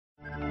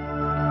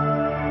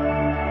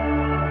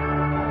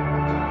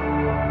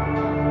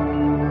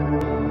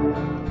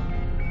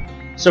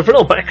So for a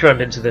little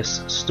background into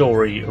this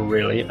story,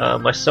 really,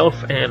 myself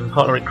and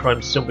partner in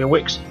crime Sylvia,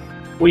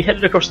 we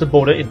headed across the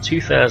border in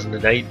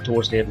 2008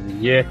 towards the end of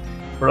the year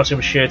from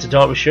Nottinghamshire to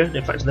Derbyshire.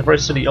 In fact, in the very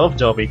city of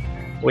Derby,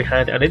 we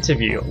had an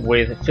interview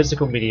with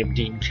physical medium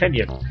Dean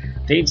Kenyon.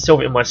 Dean,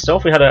 Sylvia and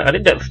myself, we had an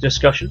in-depth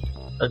discussion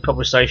and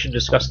conversation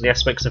discussing the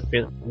aspects of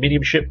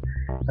mediumship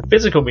and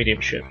physical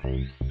mediumship,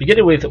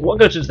 beginning with what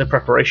goes into the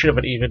preparation of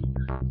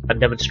a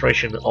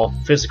demonstration of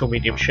physical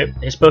mediumship,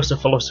 his personal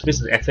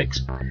philosophies and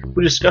ethics.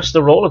 We discussed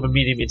the role of a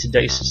medium in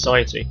today's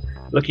society,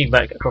 looking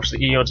back across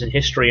the eons in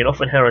history, and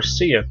often how a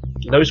seer,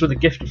 those with a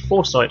gift of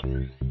foresight,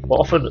 were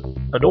often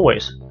and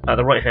always at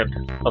the right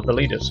hand of the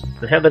leaders,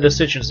 and how their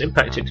decisions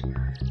impacted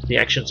the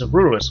actions of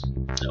rulers.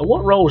 And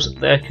what roles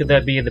could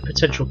there be in the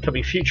potential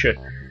coming future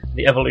in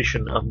the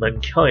evolution of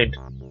mankind?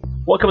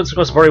 What comes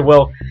across very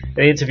well in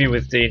the interview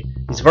with Dean,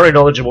 he's very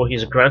knowledgeable,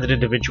 he's a grounded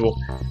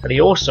individual, and he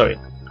also,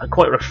 and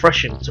quite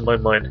refreshing to my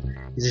mind,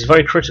 is he's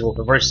very critical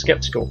and very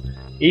sceptical,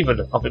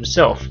 even of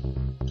himself.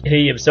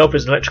 He himself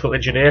is an electrical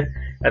engineer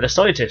and a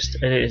scientist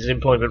in his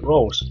employment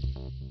roles,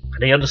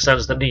 and he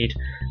understands the need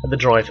and the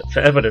drive for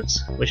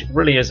evidence, which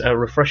really is a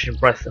refreshing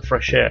breath of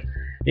fresh air.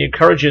 He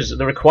encourages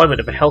the requirement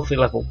of a healthy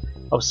level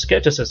of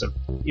skepticism,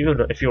 even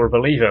if you're a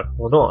believer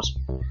or not.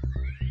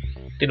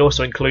 It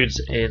also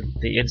includes in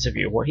the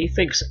interview what he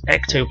thinks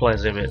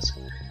ectoplasm is,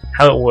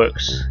 how it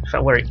works, in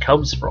fact where it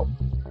comes from,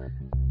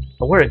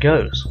 and where it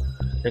goes,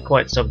 in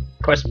quite some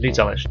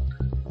detail actually.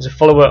 He's a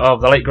follower of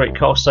the late great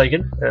Carl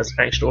Sagan, as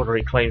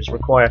extraordinary claims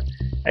require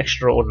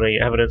extraordinary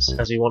evidence,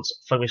 as he once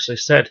famously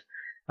said,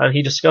 and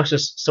he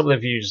discusses some of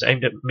the views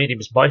aimed at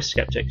mediums by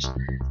skeptics.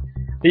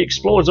 He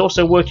explores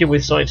also working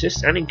with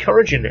scientists and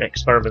encouraging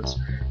experiments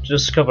to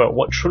discover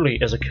what truly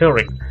is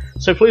occurring.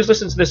 So please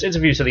listen to this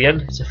interview to the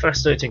end. It's a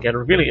fascinating and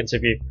revealing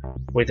interview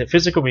with the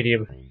physical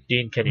medium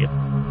Dean Kenyon.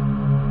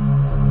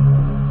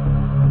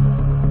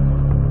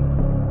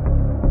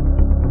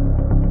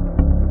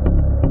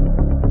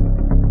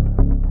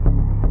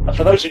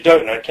 For those who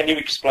don't know, can you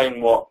explain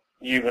what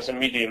you as a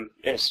medium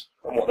is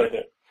and what they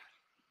do?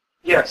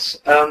 Yes,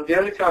 the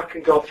only thing I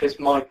can go off is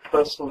my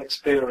personal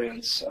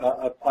experience.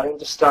 I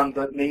understand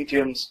that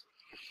mediums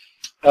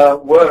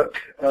have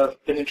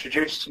been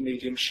introduced to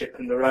mediumship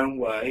in their own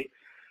way,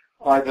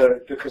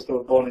 either because they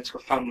were born into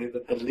a family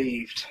that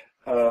believed,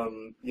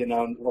 and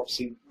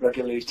obviously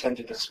regularly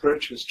attended a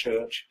spiritualist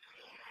church.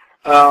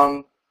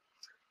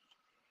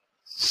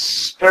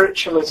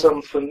 Spiritualism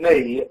for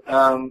me,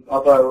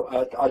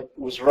 although I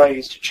was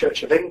raised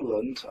Church of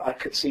England, I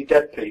could see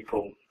dead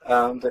people.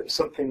 It was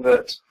something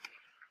that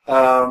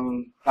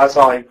as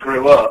I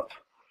grew up,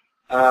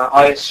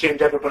 I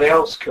assumed everybody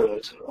else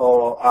could,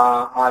 or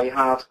I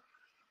had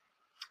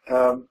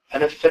an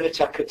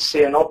affinity. I could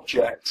see an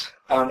object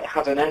and it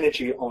had an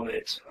energy on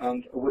it,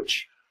 and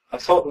which I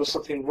thought there was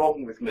something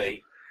wrong with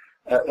me.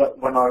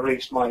 When I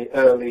reached my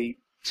early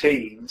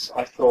teens,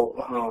 I thought,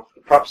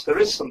 perhaps there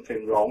is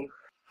something wrong.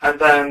 And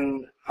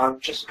then I'm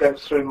just going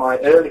through my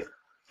early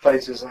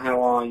phases of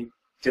how I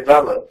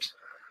developed.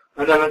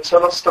 And then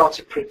until I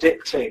started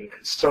predicting,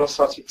 until I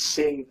started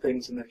seeing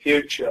things in the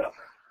future,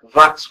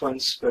 that's when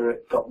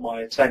spirit got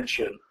my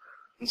attention.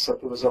 And so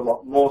there was a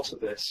lot more to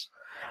this.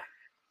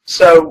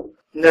 So,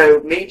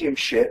 no,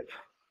 mediumship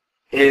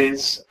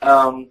is,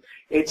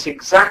 its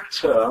exact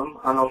term,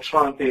 and I'll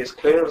try and be as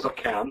clear as I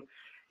can,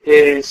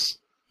 is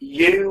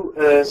you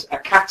as a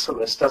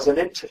catalyst, as an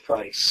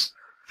interface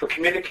for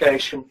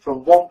communication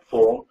from one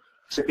form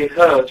to be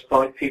heard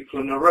by people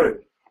in a room.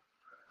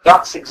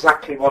 That's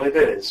exactly what it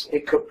is.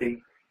 It could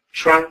be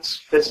trance,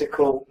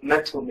 physical,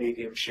 mental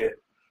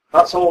mediumship.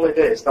 That's all it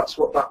is. That's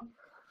what that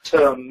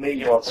term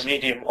means. The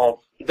medium of...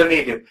 The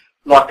medium.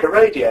 Like a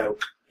radio.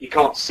 You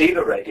can't see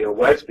the radio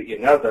waves, but you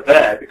know they're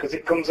there because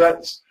it comes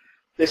out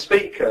the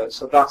speaker.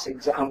 So that's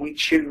and we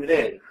tune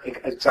in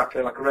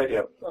exactly like a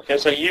radio. Okay,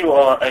 so you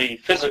are a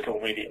physical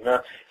medium.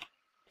 Now,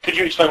 could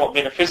you explain what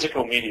being a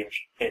physical medium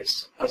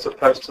is? As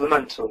opposed to the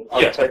mental.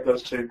 I'll take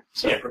those two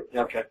separate.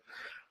 Yeah. Okay.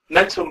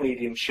 Mental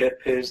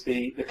mediumship is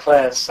the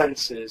clair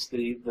senses,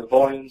 the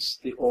voyance,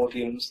 the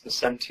audience, the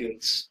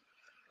sentience,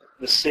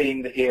 the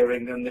seeing, the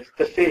hearing, and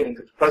the feeling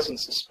of the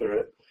presence of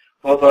spirit.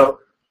 Although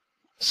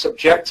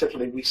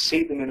subjectively we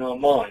see them in our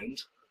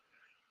mind,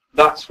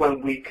 that's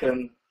when we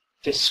can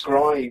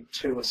describe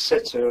to a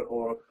sitter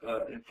or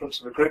in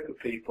front of a group of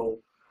people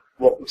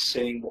what we're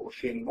seeing, what we're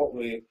feeling, what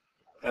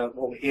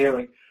we're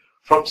hearing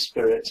from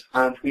spirit,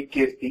 and we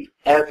give the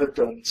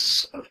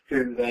evidence of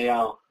who they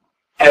are.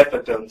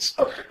 Evidence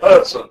of the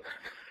person.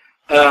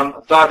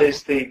 That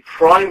is the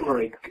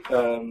primary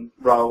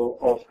role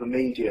of the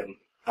medium,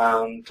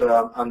 and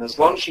as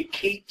long as you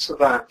keep to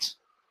that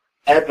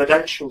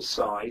evidential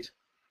side,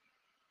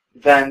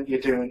 then you're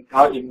doing,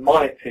 in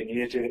my opinion,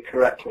 you do it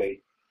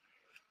correctly.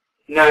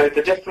 Now,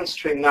 the difference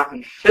between that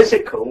and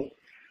physical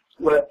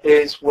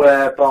is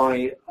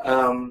whereby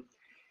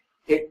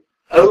it,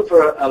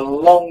 over a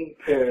long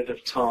period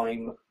of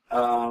time,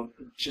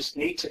 just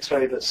need to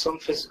tell you that some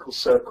physical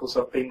circles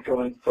have been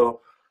going for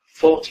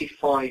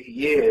 45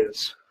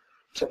 years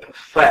to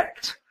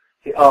perfect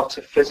the art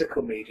of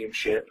physical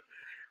mediumship,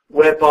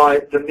 whereby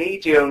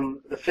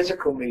the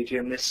physical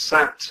medium is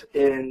sat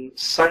in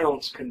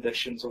seance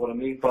conditions. Or what I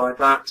mean by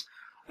that,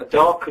 a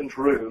darkened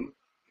room,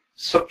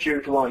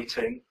 subdued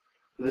lighting.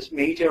 This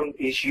medium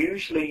is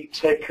usually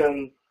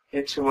taken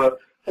into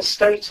a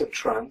state of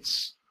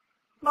trance.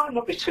 Might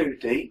not be too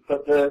deep,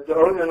 but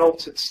they're in an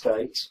altered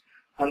state.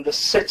 And the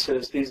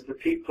sitters, these are the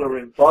people who are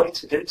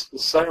invited into the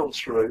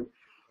seance room,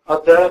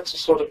 are there to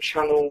sort of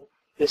channel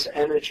this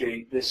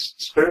energy, this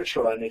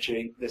spiritual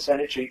energy, this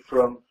energy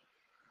from,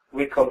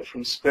 we call it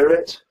from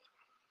spirit,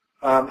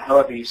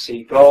 however you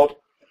see God,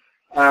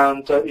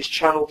 and is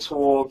channeled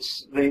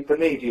towards the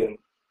medium.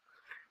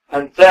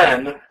 And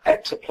then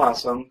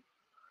ectoplasm,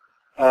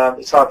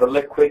 it's either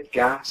liquid,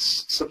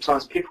 gas,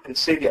 sometimes people can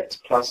see the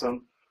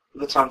ectoplasm,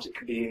 other times it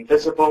can be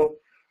invisible,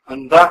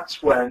 and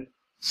that's when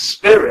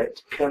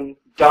spirit can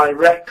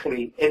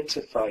directly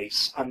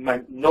interface and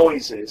make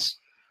noises,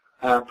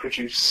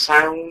 produce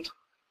sound,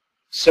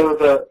 so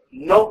that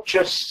not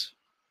just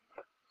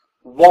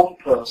one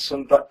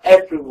person but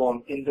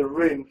everyone in the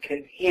room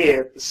can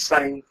hear the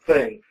same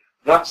thing.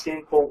 That's the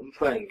important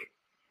thing.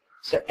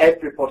 So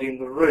everybody in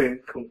the room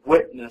can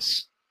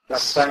witness the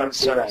same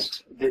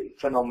event, the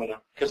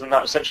phenomena. Because in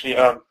that essentially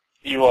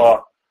you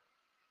are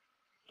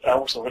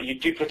also you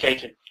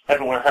duplicated.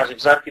 Everyone has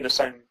exactly the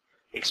same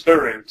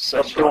experience,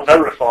 so you can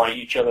verify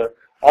each other.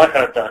 I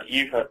heard that,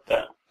 you heard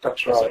that.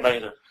 That's That's right.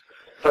 amazing.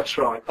 That's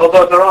right.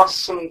 Although there are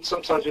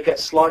sometimes we get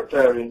slight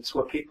variants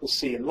where people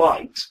see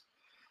light.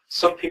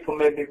 Some people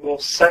may be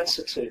more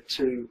sensitive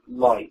to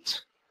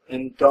light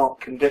in dark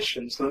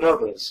conditions than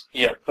others.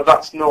 Yeah. But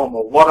that's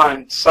normal. What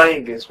I'm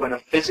saying is when a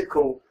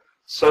physical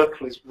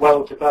circle is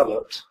well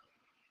developed,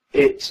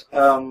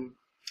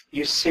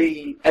 you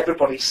see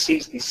everybody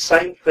sees the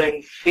same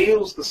thing,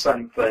 feels the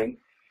same thing,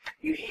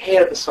 you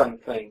hear the same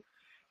thing.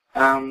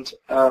 And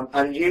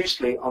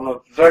usually on a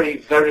very,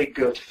 very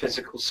good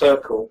physical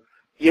circle,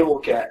 you will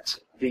get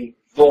the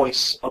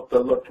voice of the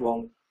loved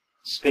one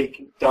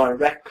speaking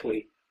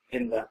directly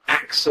in the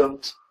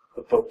accent,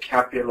 the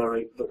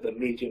vocabulary that the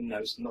medium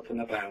knows nothing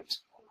about.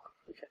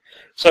 Okay.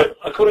 So,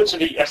 according to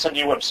the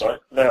SNU website,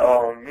 there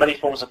are many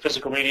forms of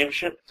physical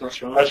mediumship.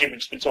 That's right. As you've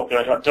been talking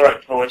about, like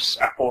direct voice,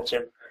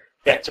 apporting,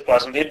 the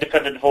ectoplasm, the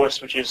independent voice,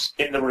 which is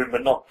in the room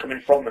but not coming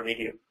from the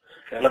medium,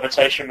 Okay.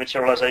 levitation,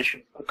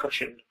 materialization,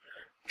 percussion,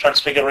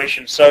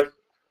 transfiguration. So,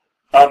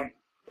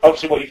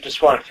 obviously what you've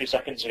described a few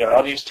seconds ago,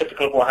 are these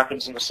typical of what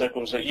happens in the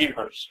circles that you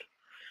host?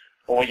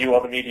 Or you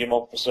are the medium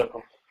of the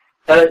circle?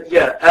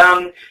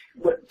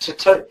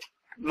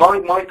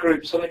 My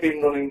group's only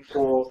been running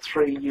for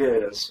 3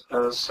 years,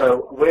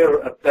 so we're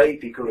a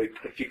baby group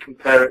if you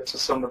compare it to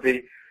some of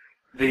the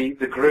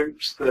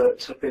groups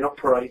that have been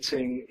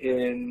operating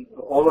in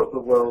all over the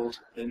world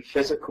in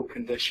physical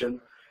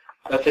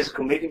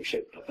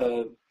mediumship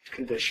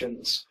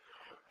conditions.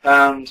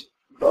 And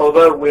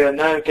although we are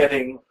now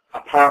getting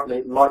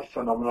apparently light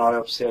phenomena,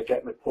 obviously I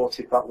get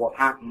reported about what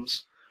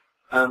happens,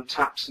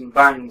 taps and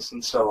bangs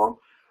and so on.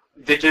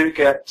 They do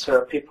get,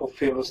 people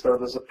feel as though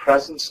there's a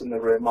presence in the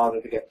room,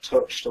 either they get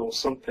touched or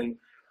something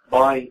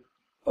by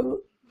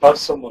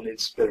someone in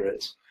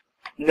spirit.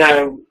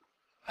 Now,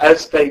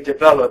 as they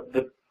develop,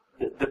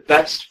 the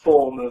best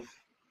form of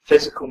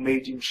physical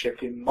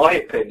mediumship, in my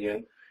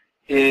opinion,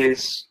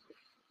 is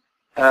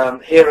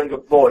hearing a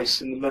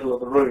voice in the middle of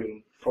the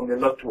room from your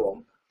loved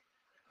one,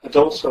 and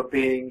also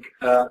being,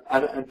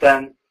 and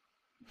then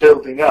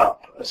building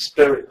up a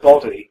spirit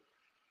body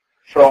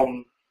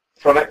from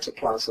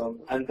ectoplasm,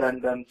 and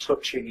then them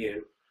touching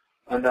you,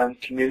 and then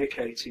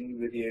communicating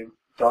with you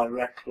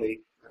directly,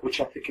 which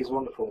I think is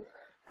wonderful.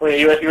 Well,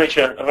 you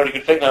mentioned a very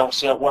good thing now,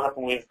 obviously, what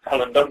happened with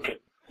Helen Duncan.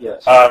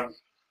 Yes.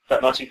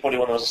 That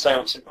 1941 there was a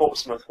seance in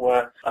Portsmouth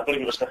where I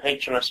believe it was the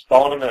HMS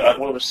Barnum,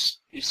 one of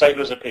the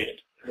sailors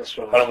appeared. That's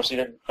right. And obviously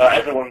then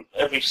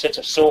every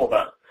sitter saw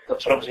that.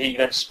 That's But obviously he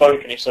then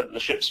spoke and he said that the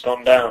ship's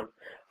gone down.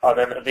 And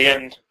then at the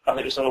end, I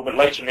think it was a little bit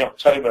later in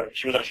October,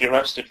 she was actually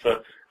arrested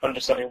for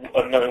understanding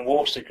and knowing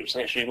war secrets, and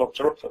they actually locked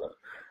her up for that.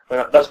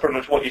 And that's pretty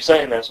much what you're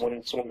saying there,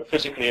 when someone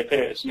physically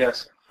appears.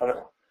 Yes.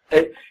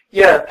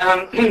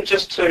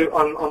 Just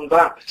on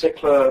that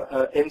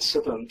particular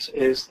incident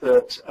is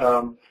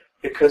that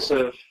because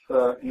of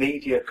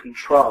media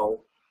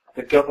control,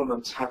 the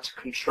government had to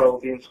control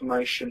the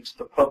information to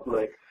the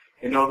public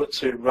in order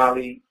to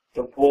rally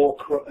the war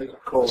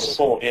cause,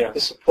 the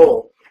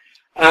support.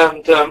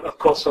 And of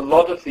course, a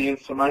lot of the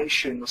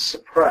information was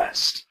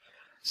suppressed,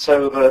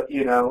 so that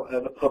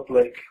the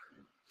public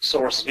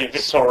saw us being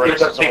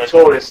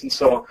victorious, and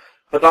so on.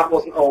 But that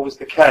wasn't always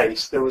the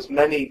case. There was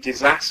many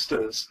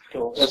disasters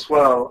as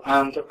well,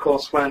 and of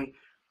course, when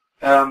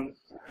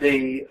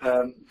the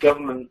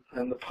government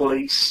and the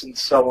police and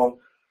so on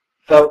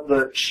felt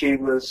that she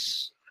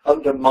was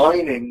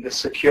undermining the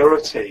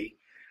security,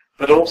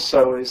 but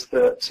also is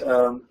that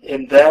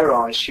in their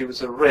eyes she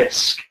was a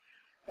risk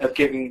of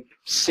giving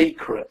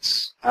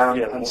secrets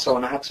and so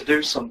on. I had to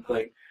do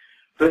something.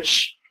 But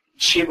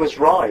she was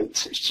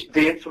right.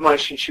 The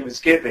information she was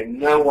giving,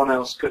 no one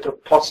else could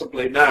have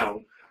possibly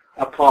known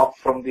apart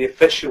from the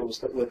officials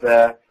that were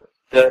there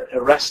that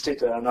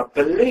arrested her. And I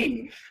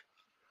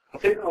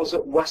think that was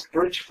at West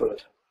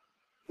Bridgeford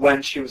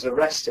when she was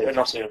arrested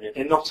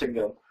in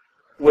Nottingham,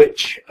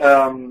 which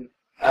and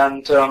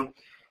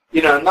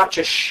that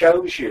just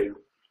shows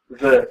you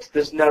that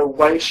there's no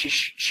way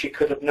she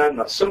could have known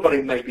that.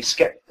 Somebody maybe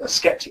a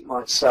skeptic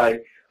might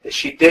say that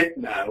she did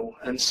know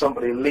and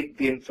somebody leaked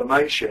the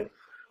information.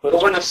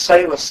 But when a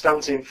sailor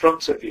stands in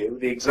front of you,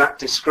 the exact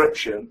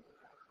description,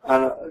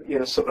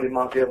 and somebody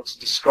might be able to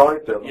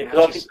describe them. Yeah,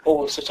 because I think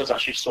all the sisters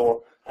actually saw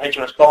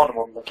HMS Barnum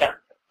on the cap.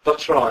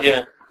 That's right.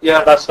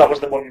 Yeah, that was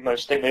the one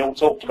most thing they all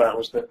talked about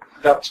was the.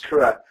 That's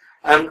correct.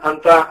 And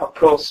that, of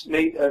course,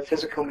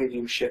 physical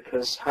mediumship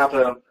has had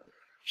a,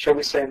 shall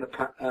we say,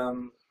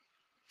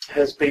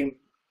 has been.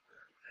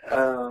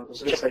 I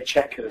was going to say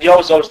checkered. Yeah, I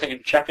was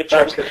thinking checkered. Is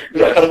that the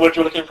kind of word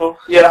you're looking for?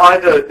 Yeah,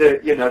 either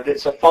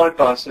it's a five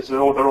biases,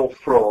 or they're all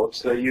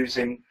frauds. They're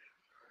using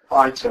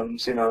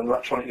items,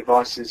 electronic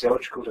devices,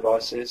 electrical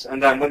devices,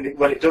 and then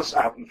when it does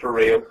happen for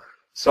real,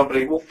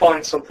 somebody will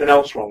find something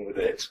else wrong with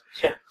it.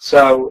 Yeah.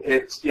 So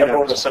it's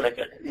everyone's a cynic.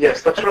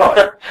 Yes, that's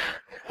right.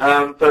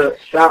 But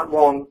that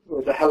one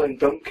with the Helen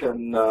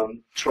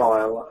Duncan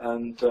trial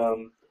and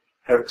the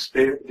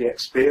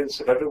experience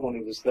of everyone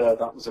who was there,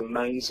 that was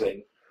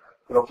amazing.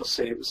 But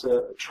obviously it was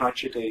a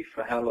tragedy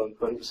for Helen,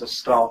 but it was a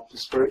start for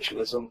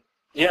spiritualism.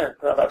 Yeah,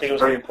 I think it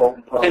was a very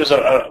important part. I think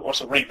it was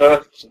a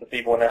rebirth to the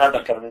people when they had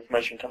that kind of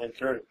information coming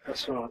through.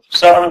 That's right.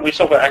 So, we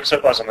talk about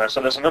ectoplasm there,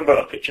 so there's a number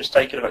of pictures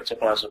taken of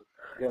ectoplasm.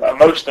 Yeah.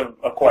 Most of them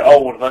are quite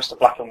old, most are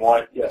black and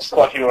white. Yes.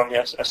 Quite a few are on the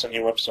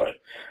SNU website.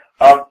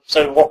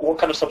 So what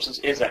kind of substance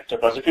is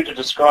ectoplasm? If you were to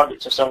describe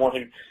it to someone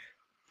who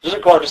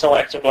doesn't quite understand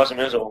what ectoplasm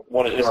is or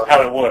what it is, right,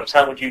 how it works,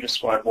 how would you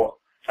describe what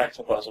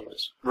ectoplasm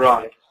is?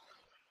 Right.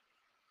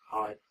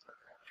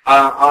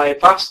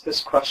 I've asked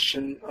this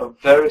question of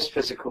various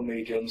physical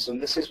mediums, and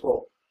this is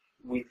what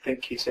we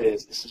think it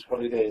is. This is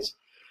what it is.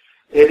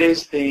 It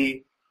is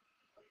the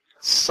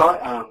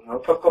I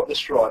hope I've got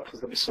this right, because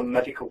there'll be some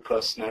medical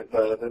person out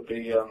there that'll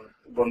be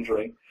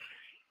wondering.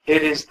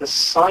 It is the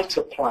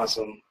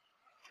cytoplasm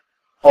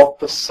of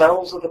the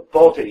cells of the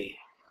body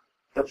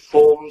that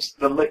forms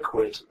the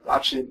liquid,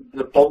 actually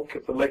the bulk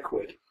of the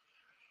liquid,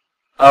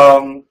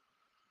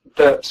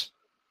 that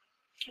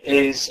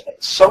is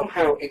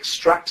somehow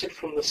extracted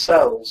from the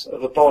cells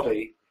of the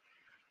body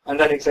and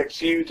then is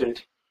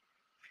exuded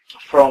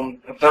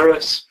from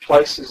various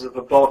places of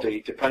the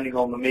body, depending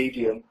on the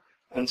medium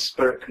and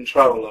spirit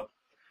controller.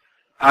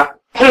 And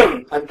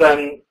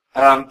then,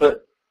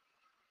 but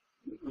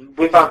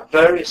we've had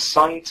various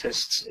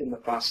scientists in the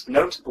past,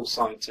 notable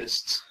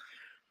scientists,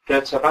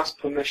 that have asked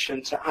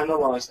permission to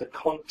analyse the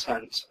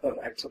content of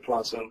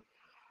ectoplasm,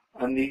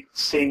 and they've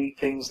seen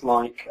things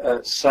like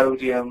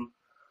sodium,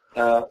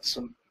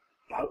 some,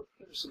 I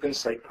was going to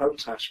say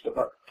potash,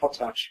 but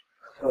potash,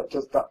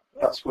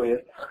 that's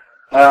weird.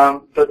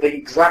 But the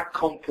exact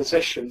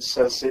composition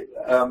says it.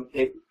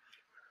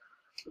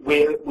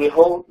 We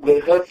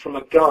heard from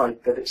a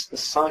guide that it's the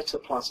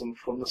cytoplasm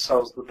from the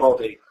cells of the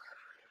body.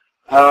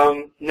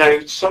 Now,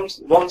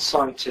 one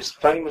scientist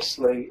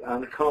famously,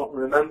 and I can't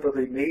remember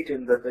the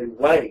medium that they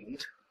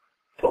weighed,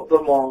 put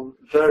them on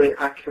very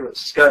accurate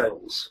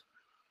scales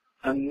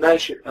and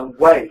measured and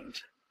weighed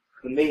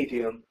the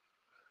medium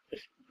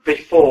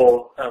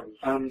before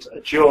and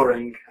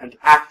during and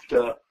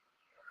after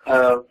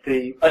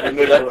the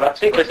removal of I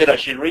think I did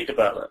actually read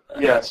about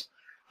that. Yes,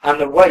 and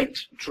the weight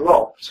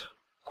dropped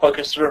quite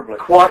considerably.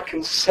 Quite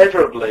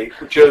considerably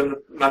during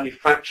the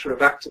manufacture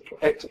of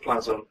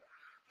ectoplasm.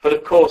 But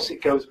of course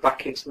it goes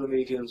back into the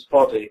medium's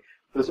body.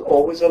 There's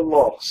always a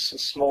loss, a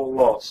small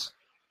loss,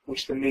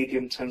 which the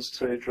medium tends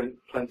to drink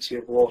plenty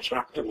of water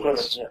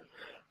afterwards. Yeah.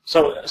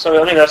 So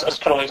I mean, that's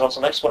kind of leads on to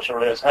the next question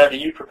really, is how do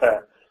you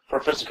prepare for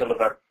a physical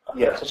event,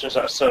 such as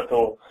a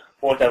circle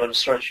or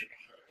demonstration?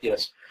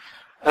 Yes.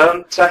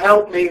 To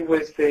help me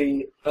with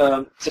the,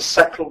 to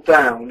settle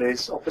down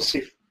is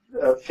obviously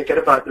forget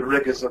about the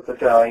rigours of the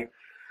day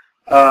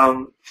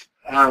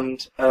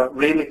and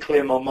really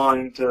clear my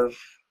mind of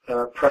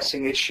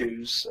pressing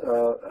issues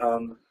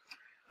of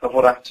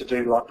what I have to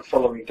do like the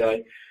following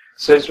day.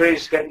 So it's really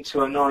to get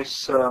into a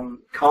nice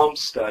calm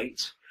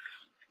state,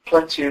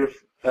 plenty of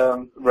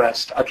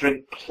rest. I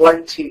drink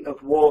plenty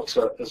of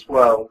water as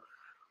well,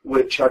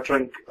 which I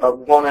drink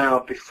 1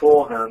 hour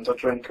beforehand. I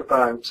drink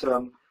about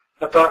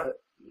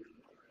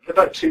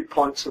 2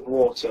 pints of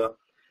water,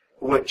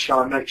 which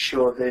I make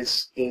sure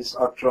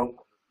I've drunk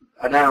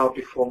an hour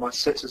before my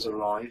sitters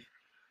arrive.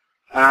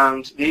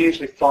 And they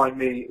usually find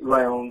me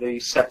lay on the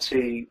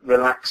settee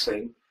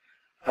relaxing,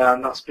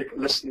 and that's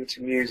listening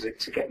to music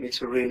to get me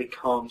to a really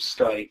calm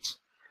state.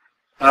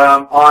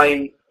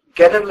 I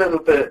get a little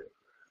bit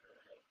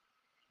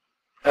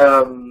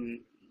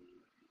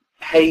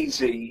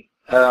hazy,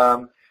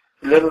 a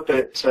little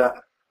bit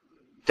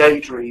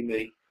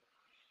daydreamy.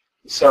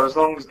 So as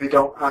long as they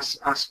don't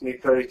ask me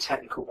very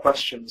technical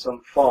questions,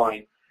 I'm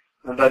fine.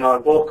 And then I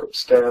walk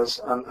upstairs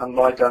and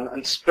lie down,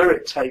 and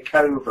spirit take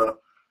over.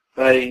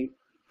 They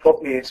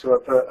put me into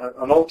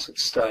an altered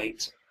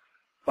state,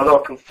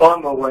 although I can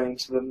find my way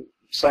into the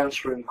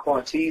seance room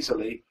quite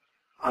easily,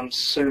 I'm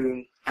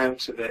soon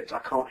out of it. I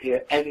can't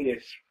hear any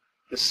of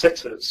the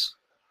sitters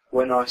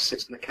when I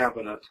sit in the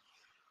cabinet.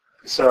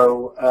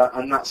 So,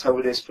 and that's how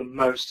it is for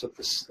most of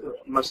the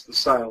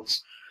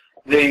seance.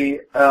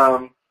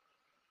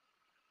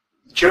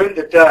 During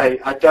the day,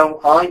 I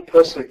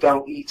personally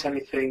don't eat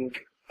anything.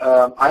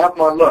 I have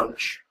my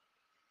lunch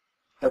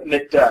at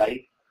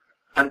midday,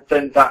 and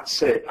then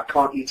that's it. I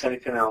can't eat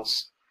anything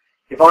else.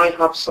 If I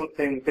have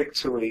something big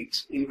to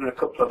eat, even a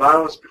couple of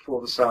hours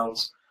before the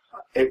seance,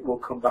 it will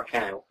come back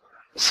out.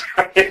 So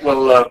it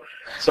will.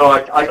 That's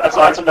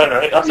a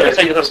memory. I think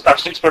it's a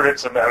special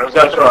experience in there.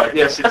 That's right.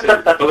 Yes, it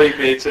is. Believe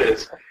me, it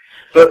is.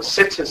 But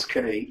sitters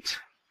can eat.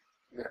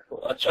 Yeah,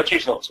 well, I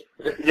choose not to.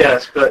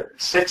 Yes, but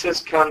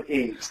sitters can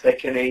eat. They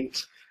can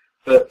eat,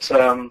 but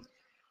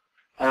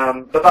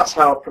that's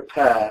how I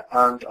prepare.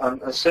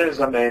 And as soon as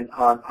I'm in,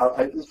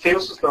 it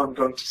feels as though I'm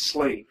going to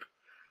sleep.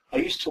 I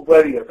used to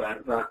worry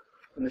about that,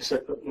 and they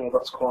said, "But no,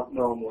 that's quite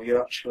normal.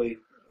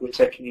 We're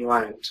taking you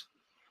out."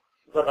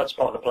 Well, that's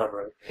part of the plan,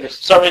 right? Yes.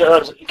 So I mean,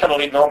 you kind of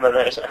leading on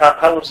there.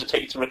 How long does it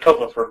take you to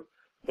recover from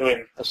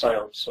doing the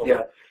seance? Or?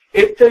 Yeah,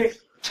 if they've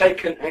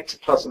taken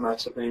ectoplasm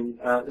out of me,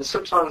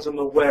 sometimes I'm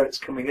aware it's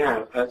coming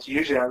out. It's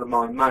usually out of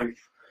my mouth.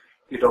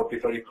 You'd all be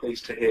very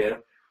pleased to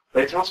hear,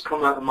 but it has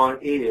come out of my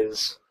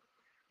ears,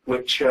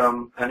 which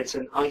and it's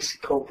an icy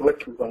cold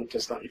liquid when it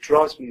does that. It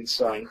drives me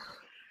insane.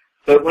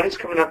 But when it's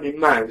coming out of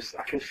my mouth,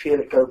 I can feel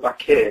it go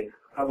back in,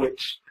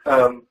 which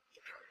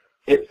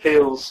it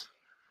feels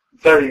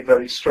very,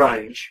 very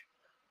strange,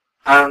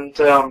 and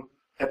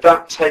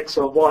that takes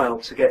a while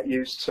to get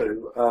used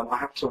to. I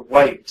have to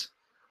wait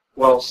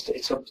whilst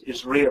it's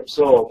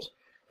reabsorbed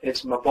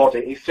into my body.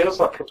 It feels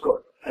like I've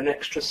got an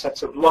extra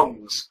set of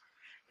lungs,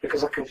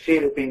 because I can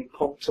feel it being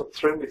pumped up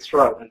through my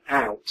throat and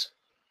out.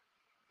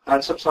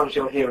 And sometimes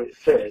you'll hear it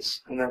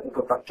fizz, and then it'll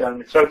go back down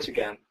my throat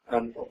again,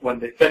 and when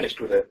they're finished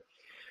with it.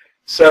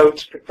 So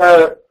to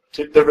prepare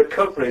the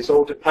recovery is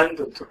all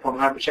dependent upon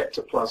how much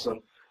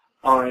ectoplasm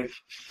I've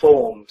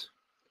formed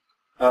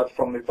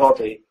from my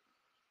body.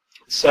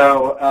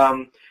 So,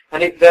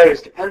 and it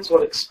varies, depends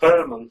what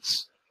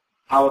experiments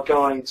our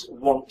guides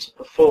want to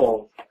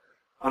perform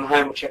and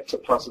how much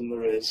ectoplasm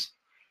there is.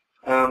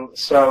 I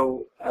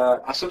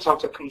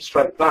sometimes come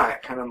straight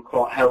back and I'm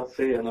quite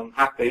healthy and I'm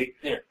happy.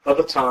 Yeah.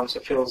 Other times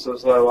it feels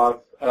as though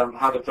I've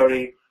had a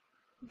very,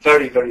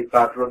 very, very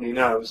bad runny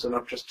nose and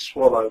I've just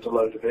swallowed a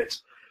load of it,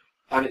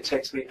 and it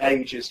takes me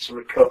ages to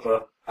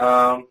recover.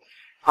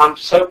 I'm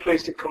so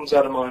pleased it comes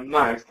out of my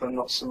mouth and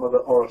not some other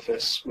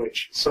orifice,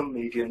 which some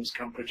mediums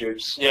can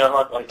produce. Yeah,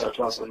 I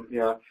ectoplasm.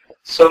 Yeah,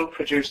 some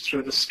produce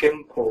through the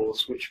skin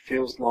pores, which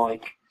feels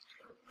like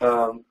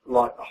a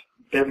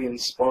billion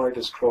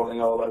spiders crawling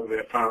all over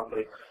it,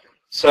 apparently.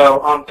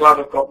 So I'm glad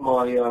I've got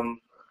my, you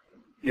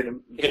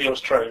get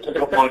yours trained.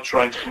 got my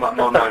train to come out of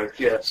my mouth.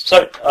 Yes.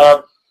 So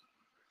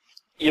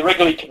you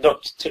regularly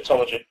conduct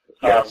tipology.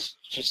 Yes.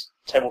 Just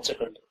table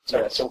tipping,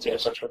 Yes. tilting,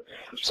 etc.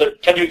 So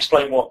can you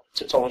explain what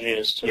tipology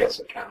is to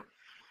Yes, I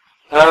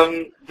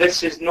can.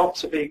 This is not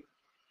to be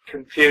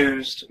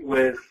confused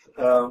with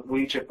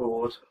Ouija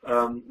board,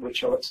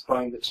 which I'll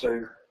explain the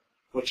two,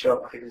 which I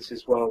think this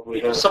is well.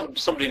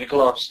 Somebody in a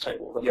glass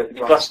table. Yeah, the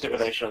glass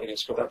divination, I think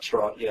it's called. That's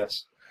right.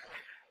 Yes.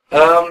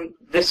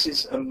 This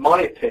is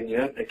my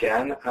opinion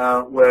again,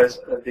 whereas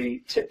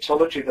the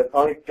tipology that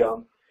I've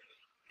done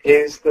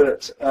is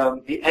that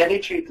the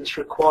energy that's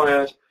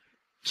required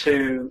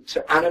to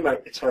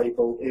animate the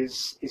table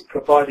is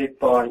provided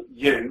by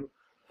you,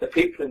 the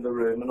people in the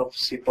room, and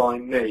obviously by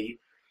me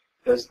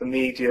as the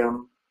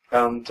medium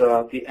and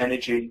the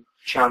energy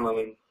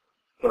channeling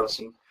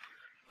person.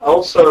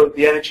 Also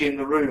the energy in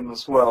the room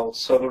as well,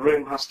 so the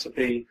room has to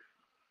be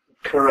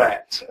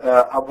correct.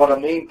 What I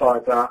mean by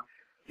that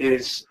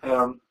is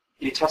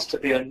it has to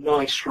be a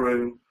nice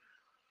room.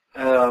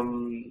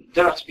 Don't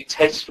have to be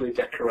tastefully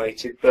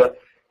decorated, but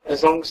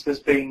as long as there's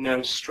been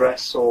no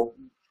stress or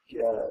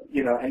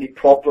any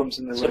problems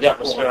in the room. So the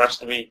atmosphere has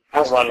to be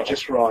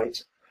just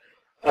right.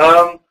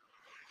 The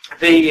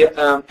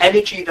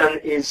energy then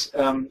is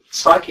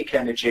psychic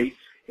energy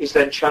is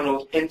then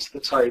channeled into the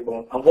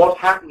table, and what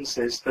happens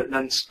is that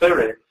then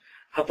spirit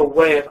have a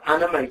way of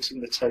animating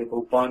the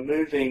table by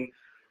moving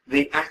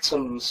the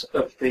atoms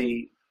of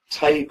the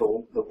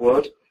table, the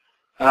wood,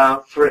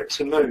 for it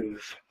to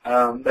move.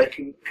 They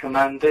can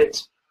command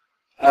it.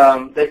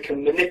 They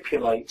can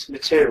manipulate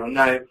material.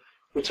 Now,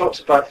 we talked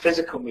about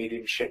physical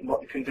mediumship and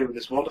what you can do with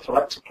this wonderful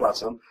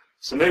ectoplasm.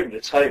 So moving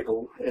the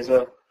table is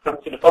a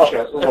walk in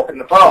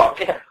the park,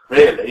 Yeah.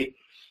 Really.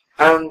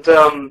 And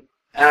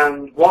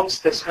once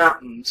this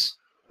happens,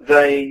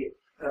 they,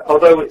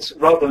 although it's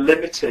rather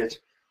limited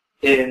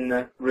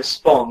in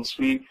response,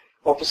 we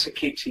obviously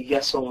keep to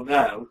yes or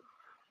no.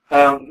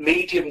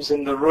 Mediums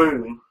in the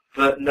room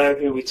that know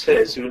who it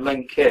is, who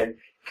link in,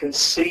 can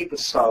see the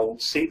soul,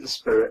 see the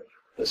spirit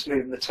that's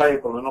moving the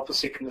table, and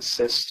obviously can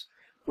assist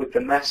with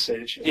the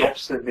message. And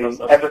obviously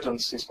the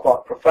evidence is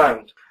quite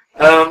profound.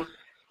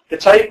 The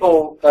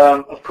table,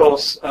 of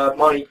course,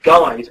 my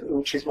guide,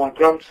 which is my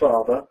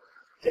grandfather,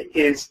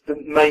 is the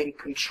main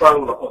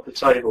controller of the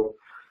table.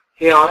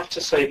 Here I have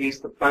to say he's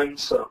the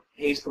bouncer.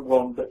 He's the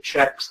one that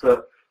checks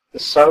that the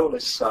soul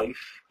is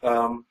safe,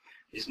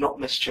 is not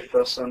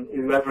mischievous, and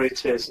whoever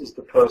it is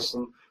the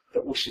person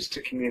that wishes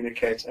to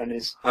communicate and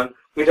is. And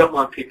we don't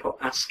mind people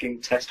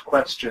asking test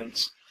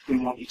questions. We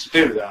want you to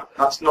do that.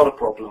 That's not a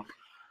problem.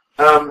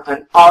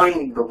 And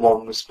I'm the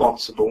one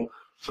responsible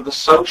for the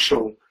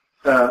social,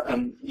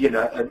 and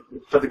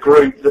for the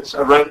group that's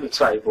around the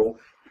table.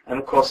 And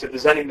of course, if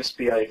there's any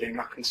misbehaving,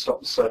 I can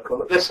stop the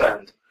circle at this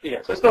end.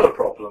 Yeah. So it's not a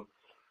problem.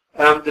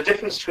 The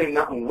difference between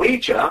that and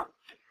Ouija,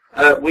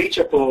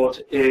 Ouija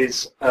board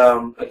is,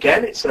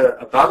 again, it's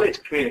a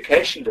valid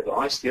communication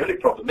device. The only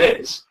problem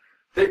is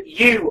that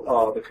you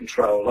are the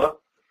controller.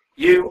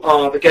 You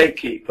are the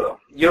gatekeeper.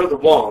 You're the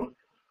one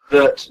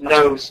that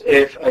knows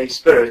if a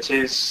spirit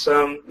is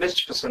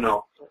mischievous or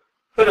not.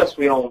 But as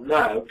we all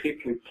know,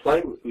 people who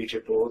play with Ouija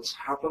boards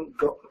haven't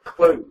got a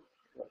clue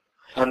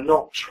and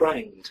not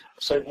trained.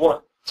 So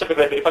what,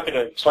 typically, if I could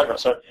explain that,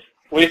 so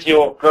with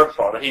your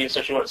grandfather, he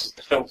essentially works as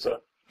the filter.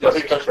 Yes,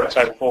 He comes to the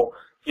table for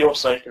your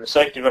safety, the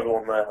safety of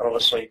everyone there, and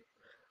obviously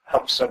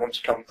helps someone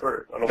to come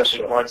through, and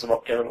obviously lines them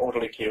up, get an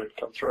orderly queue and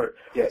come through.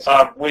 Yes.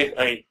 With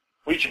a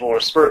Ouija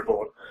board, a spirit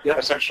board,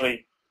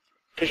 essentially,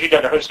 because you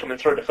don't know who's coming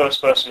through, the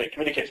first person it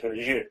communicates with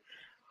is you.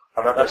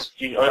 And that's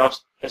you.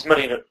 There's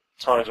many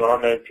times where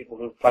I know people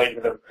who've played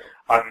with them,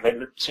 and they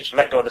essentially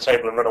let go of the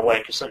table and run away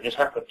because something just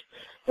happened.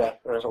 Yeah.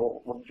 And I was like,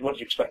 well, what did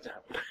you expect to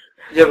happen?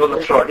 Yeah, well,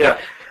 that's right. Yeah.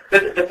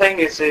 The thing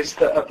is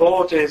that a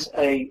board is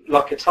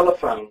like a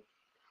telephone.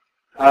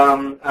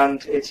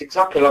 And it's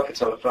exactly like a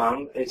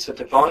telephone. It's a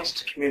device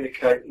to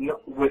communicate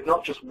with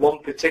not just one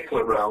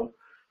particular realm,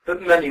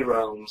 but many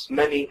realms,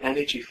 many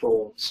energy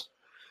forms.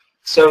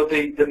 So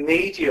the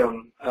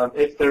medium,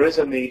 if there is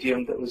a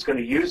medium that was going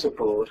to use a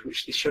board,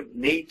 which they shouldn't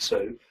need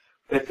to,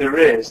 but if there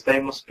is, they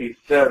must be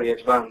very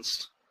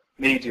advanced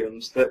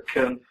mediums that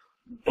can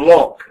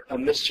block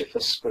a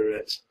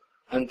spirit,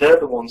 and they're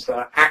the ones that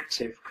are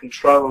active,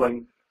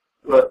 controlling,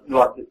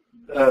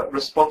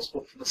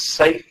 responsible for the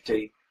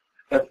safety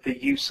of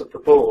the use of the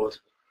board,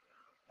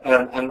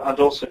 and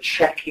also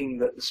checking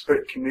that the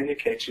spirit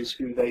communicators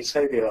who they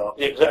say they are.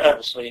 Yeah,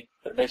 obviously,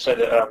 they say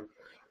that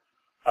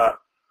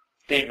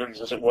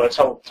demons, as it were,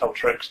 told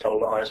tricks,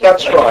 told lies.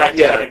 That's right.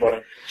 Yeah.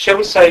 Anybody. Shall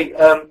we say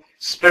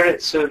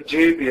spirits of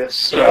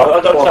dubious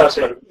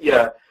quality?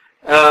 Yeah.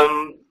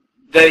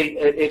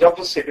 It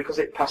obviously, because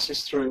it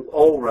passes through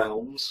all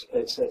realms,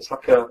 it's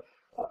like a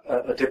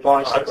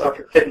device. It's like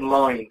a thin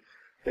line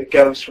that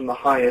goes from the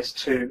highest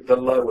to the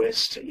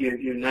lowest,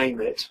 you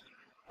name it,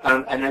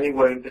 and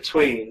anywhere in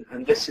between.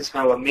 And this is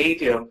how a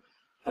medium,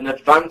 an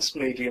advanced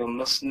medium,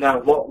 must know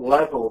what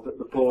level that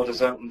the board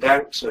has opened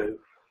out to.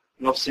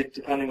 And obviously,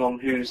 depending on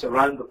who's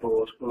around the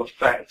board, will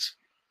affect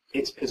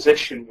its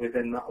position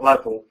within that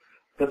level.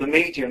 But the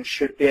medium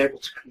should be able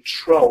to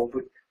control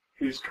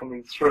who's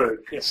coming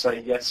through, and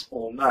say yes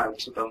or no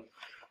to them.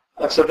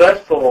 So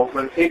therefore,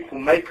 when people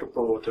make a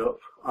board up,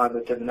 either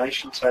a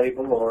divination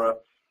table or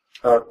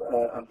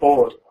a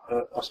board,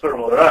 a spirit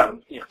of their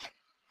own,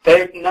 they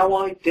have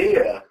no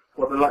idea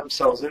what they let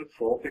themselves in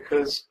for,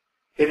 because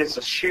it is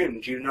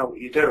assumed you know what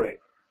you're doing.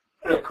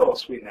 And of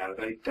course we know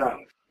they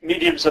don't.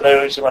 Mediums are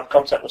those who have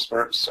contact with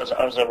spirits, as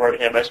I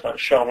wrote here, most about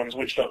shamans,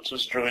 witch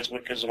doctors, druids,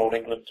 wiccas of Old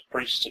England,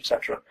 priests,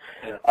 etc.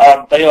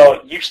 Yeah. They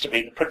are used to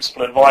be the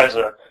principal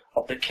advisor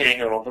of the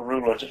king or of the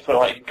ruler, just for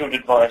like good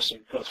advice,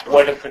 and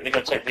where do you think they're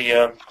going to take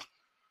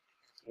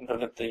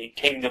the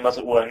kingdom, as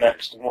it were,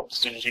 next, and what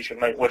decisions you should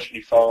make, where should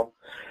you farm.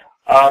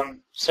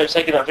 So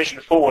taking that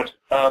vision forward,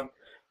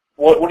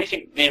 what do you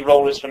think the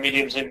role is for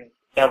mediums in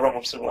our realm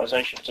of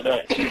civilization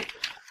today?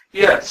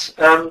 Yes,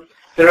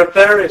 there are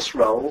various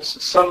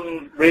roles,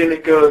 some really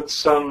good,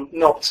 some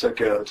not so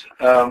good.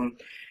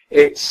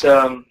 This is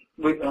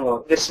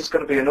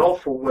going to be an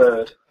awful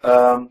word.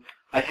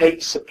 I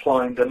hate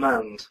supply and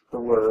demand, the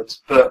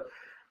words, but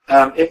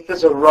if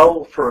there's a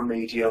role for a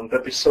medium,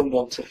 there'll be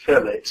someone to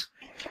fill it.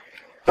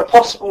 The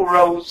possible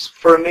roles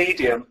for a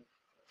medium,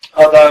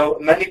 although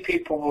many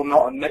people will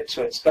not admit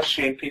to it,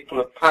 especially in people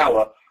of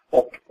power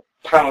or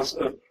powers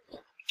of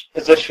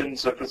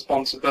positions of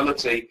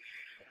responsibility,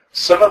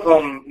 some of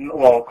them,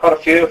 well, quite a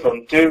few of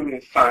them do in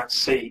fact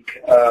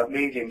seek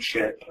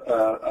mediumship.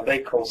 They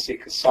call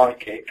seekers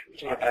psychic,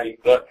 which I hate,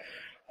 but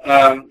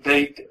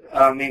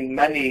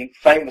many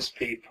famous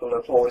people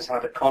have always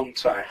had a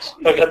contact.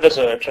 And there's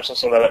an interesting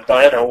story that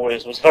Diana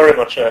always was very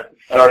much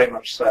very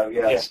much so,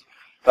 yes. Yeah.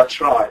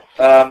 That's right.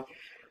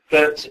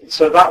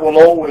 So that will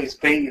always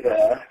be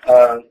there,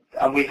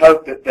 and we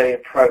hope that they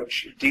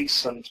approach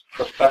decent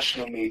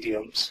professional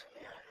mediums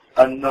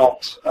and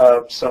not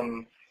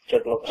some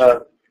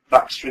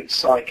backstreet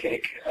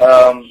psychic,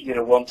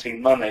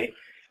 wanting money.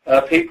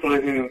 People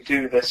who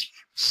do this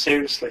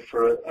seriously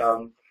for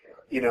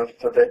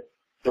the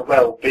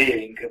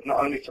well-being of not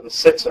only for the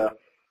sitter,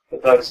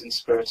 but those in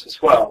spirit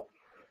as well.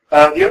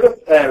 The other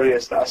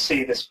areas that I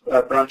see this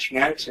branching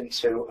out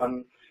into,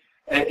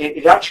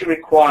 it actually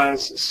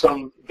requires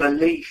some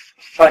belief,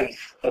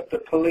 faith of the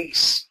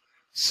police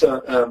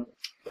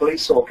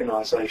police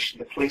organisation,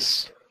 the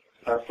police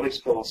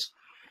force,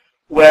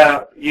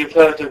 where you've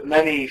heard of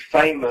many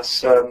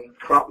famous,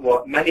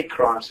 many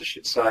crimes, I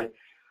should say,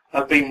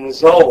 have been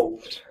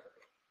resolved,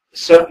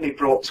 certainly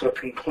brought to a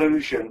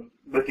conclusion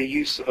with the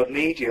use of a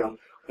medium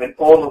when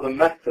all other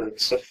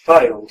methods have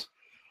failed.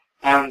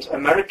 And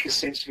America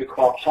seems to be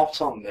quite hot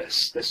on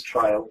this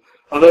trail,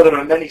 although there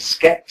are many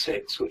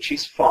skeptics, which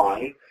is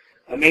fine.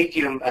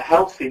 A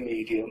healthy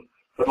medium,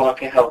 would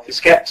like a healthy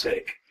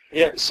skeptic.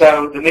 Yeah.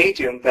 So the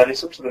medium, then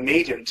it's up to the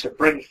medium to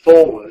bring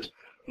forward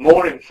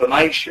more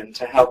information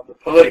to help the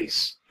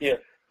police. Yeah.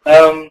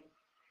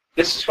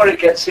 This is where it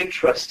gets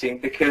interesting,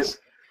 because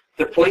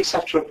the police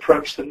have to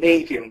approach the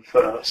medium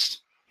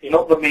first,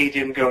 not the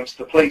medium going to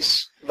the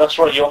police. That's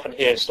right, you often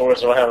hear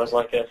stories around, there's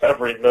like for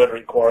every murder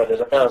inquiry there's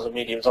 1,000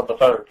 mediums on the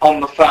phone. On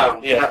the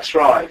phone, yeah. That's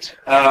right.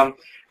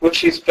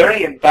 Which is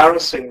very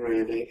embarrassing,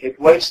 really. It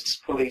wastes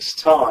police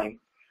time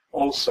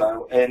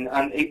also, and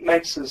it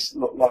makes us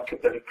look like a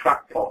bit of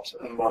crackpot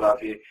and what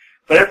have you.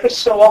 But every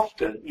so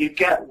often you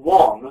get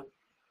one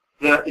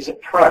that is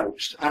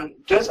approached and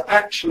does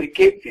actually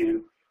give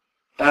the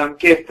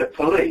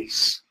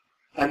police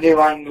a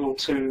new angle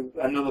to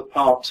another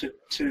part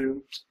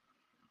to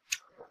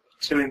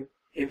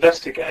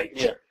investigate.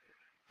 Yeah.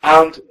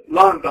 And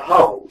lo and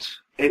behold,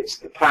 it's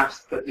the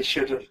path that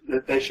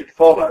they should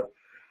follow.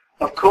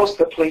 Of course,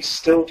 the police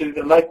still do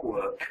the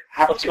legwork,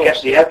 have to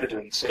get the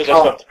evidence. Because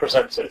they have to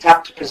present it. They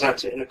have to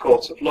present it in a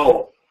court of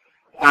law.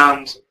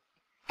 And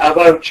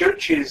although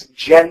judges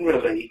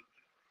generally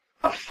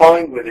are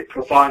fine with it,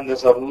 providing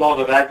there's a lot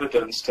of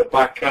evidence to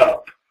back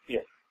up,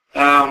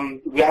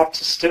 we have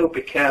to still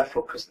be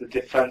careful, because the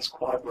defence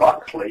quite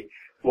rightly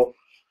will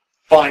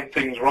find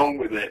things wrong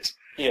with it.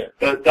 Yeah.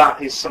 But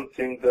that is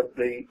something that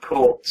the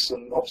courts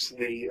and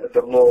obviously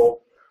the law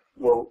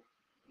will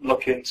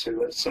look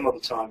into at some other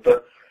time.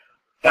 But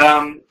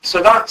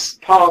so that's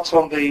part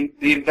on the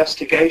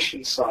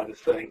investigation side of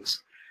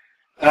things.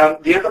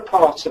 The other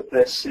part of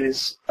this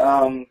is,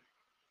 although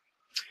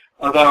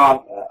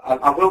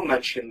I will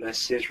mention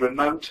this, is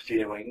remote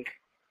viewing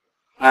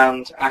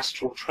and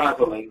astral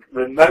travelling.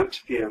 Remote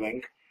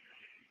viewing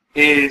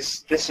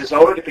this has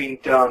already been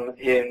done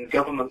in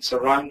governments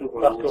around the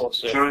world,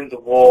 during the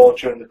war,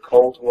 during the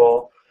Cold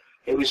War.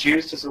 It was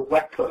used as a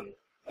weapon,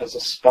 as a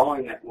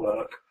spy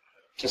network,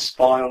 to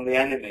spy on the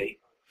enemy.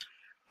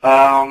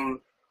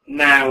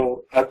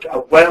 Now,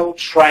 a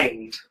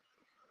well-trained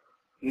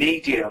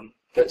medium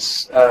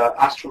that's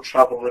astral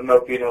travel,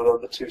 remote viewing, although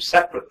the two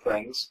separate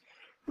things,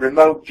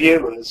 remote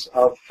viewers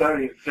are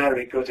very,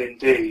 very good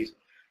indeed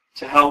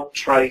to help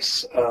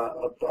trace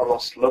a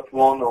lost loved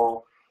one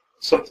or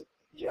something.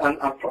 And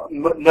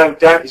no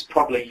doubt is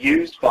probably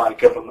used by a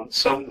government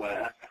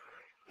somewhere,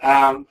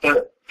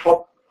 but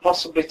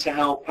possibly to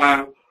help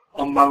out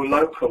on more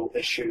local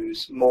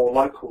issues, more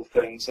local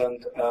things,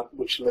 and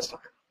which list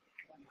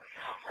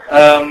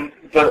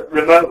but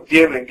remote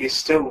viewing is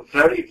still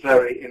very,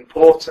 very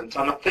important,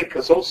 and I think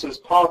as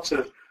part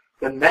of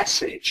the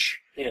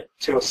message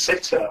to a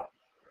sitter,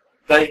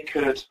 they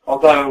could,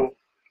 although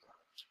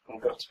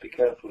I've got to be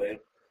careful here,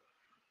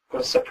 I've got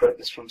to separate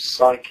this from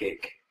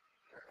psychic.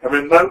 A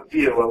remote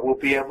viewer will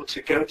be able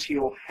to go to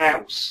your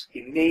house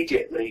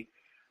immediately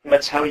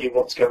and tell you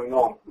what's going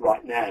on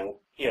right now.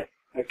 Yeah.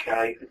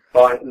 Okay,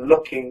 by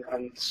looking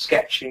and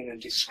sketching and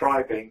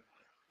describing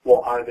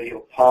what either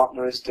your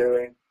partner is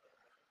doing,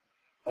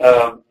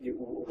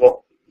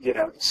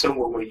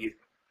 somewhere where you've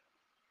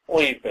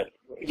been.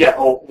 Yeah,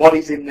 or what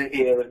is in the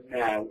here and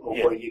now, or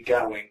where you're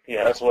going.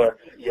 Yeah, that's where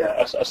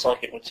a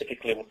psychic would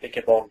typically pick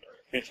up on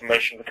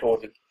information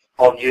recorded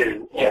on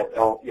you,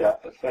 or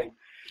a thing.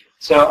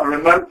 So a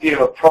remote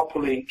viewer, a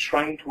properly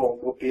trained one,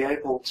 will be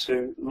able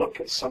to look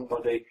at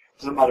somebody,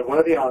 doesn't matter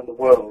where they are in the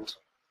world,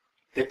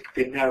 they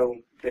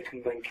can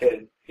link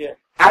in. Yeah.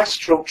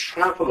 Astral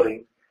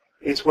travelling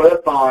is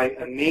whereby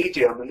a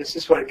medium, and this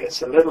is where it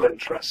gets a little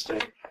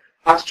interesting,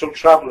 astral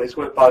travel is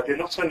whereby they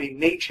not only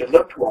meet your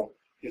loved one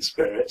in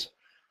spirit,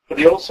 but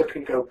they also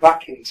can go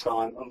back in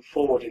time and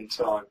forward in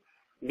time,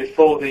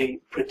 before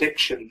the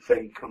prediction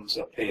thing comes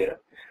up here.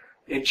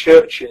 In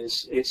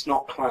churches, it's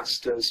not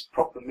classed as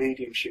proper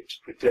mediumship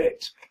to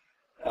predict,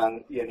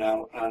 and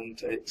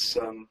it's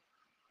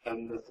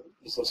and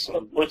there's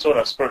some. We're talking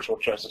about spiritual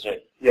churches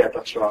here. Yeah,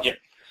 that's right. Yeah.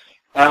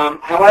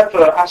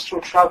 However, astral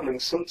travelling,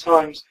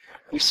 sometimes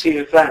we see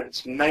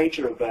events,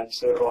 major events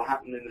that will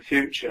happen in the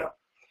future,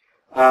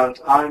 and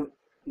I'm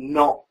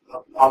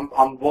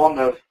one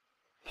of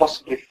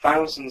possibly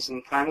thousands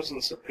and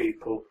thousands of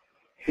people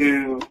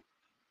who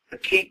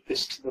keep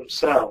this to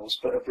themselves,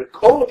 but have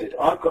recorded.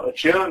 I've got a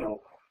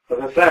journal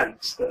of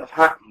events that have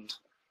happened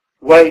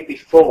way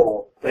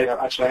before they've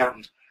actually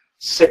happened.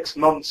 6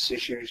 months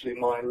is usually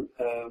my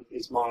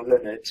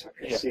limit. I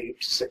can see up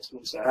to 6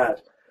 months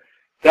ahead.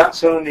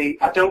 That's only,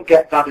 I don't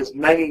get that as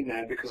many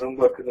now because I'm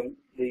working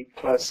the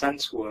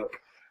clairsense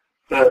work,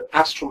 but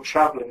astral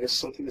travelling is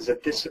something as a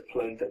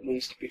discipline that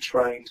needs to be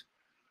trained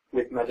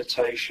with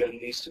meditation,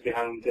 needs to be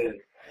honed in.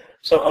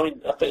 So, I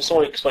mean, I think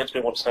someone explained to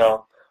me once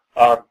how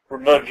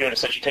remote viewing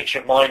essentially takes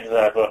your mind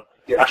there, but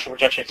Yeah. astral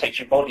projection takes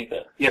your body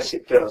there. Yes,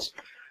 it does.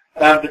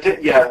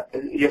 But yeah,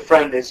 your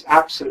friend is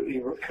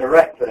absolutely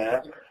correct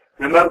there.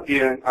 Remote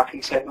viewing, I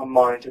can take my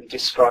mind and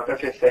describe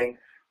everything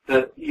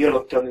that you'll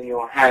have done in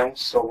your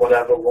house or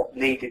whatever, what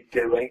needed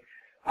doing.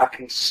 I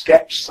can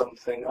sketch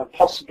something and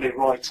possibly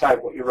write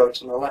out what you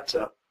wrote in a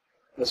letter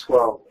as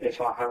well, if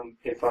I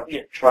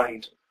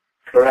trained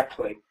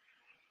correctly.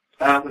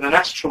 With an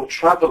astral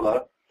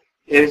traveller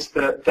is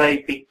that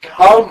they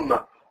become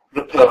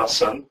the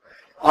person,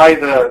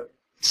 either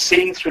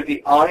seen through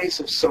the eyes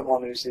of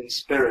someone who's in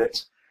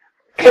spirit.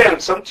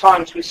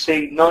 Sometimes we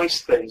see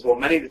nice things, or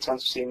many of the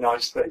times we see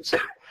nice things,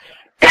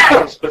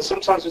 but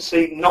sometimes we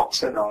see not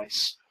so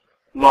nice,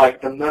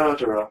 like the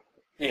murderer,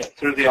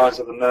 through the eyes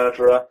of the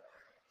murderer,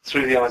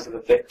 through the eyes of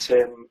the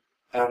victim,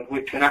 and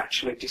we can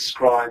actually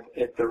describe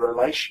the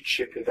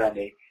relationship of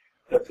any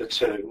of the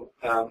two.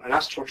 An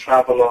astral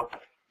traveller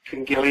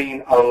can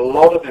glean a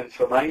lot of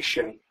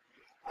information,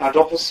 and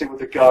obviously with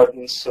the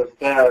guidance of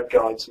their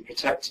guides and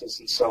protectors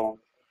and so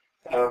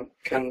on,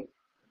 can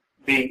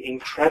be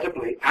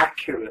incredibly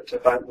accurate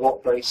about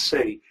what they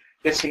see.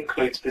 This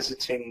includes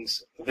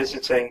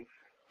visiting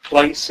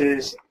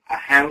places, a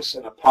house,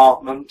 an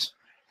apartment.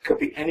 Could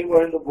be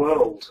anywhere in the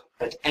world,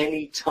 at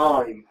any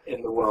time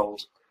in the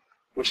world,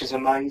 which is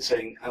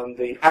amazing. And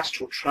the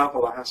astral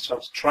traveller has to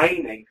have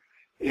training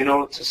in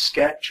order to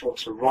sketch or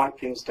to write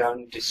things down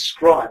and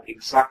describe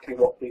exactly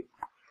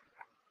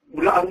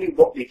not only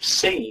what they've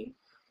seen,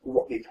 but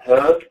what they've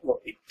heard,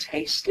 what they've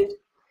tasted,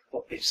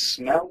 what they've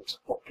smelt,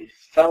 what they've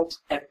felt,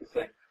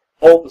 everything.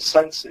 All the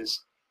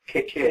senses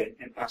kick in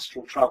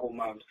astral travel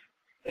mode.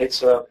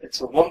 It's a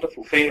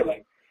wonderful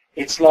feeling.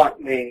 It's like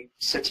me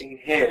sitting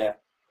here,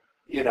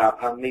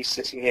 and me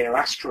sitting here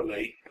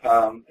astrally,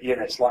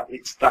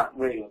 it's that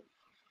real.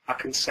 I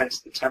can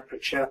sense the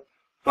temperature,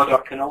 but I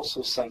can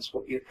also sense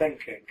what you're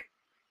thinking.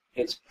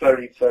 It's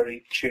very,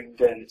 very tuned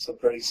in. It's a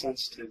very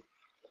sensitive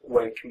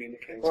way of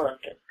communicating. Right,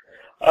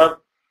 okay.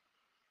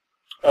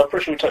 I'm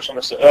pretty sure we touched on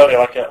this earlier,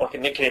 like a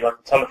nickname, like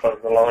a telephone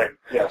on the line.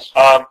 Yes.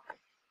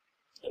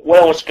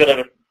 When I was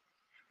when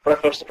I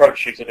first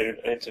approached you to do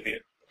an interview,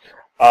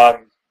 a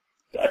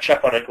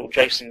chap I know called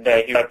Jason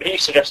Day, he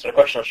suggested a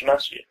question I should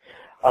ask you,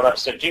 and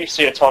that's, do you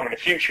see a time in the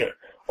future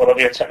where there'll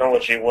be a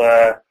technology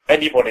where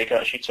anybody can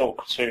actually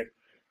talk to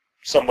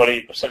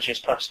somebody essentially has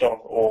passed on,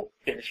 or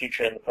in the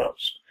future, in the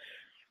past?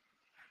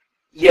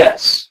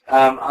 Yes,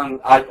 and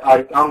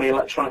I'm an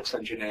electronics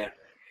engineer.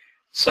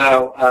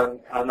 So,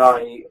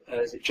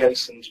 is it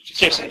Jason?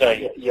 Jason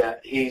Day. Yeah,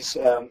 he's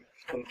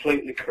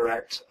completely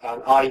correct.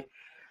 And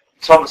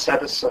Thomas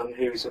Edison,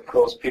 who's, of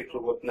course,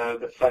 people would know,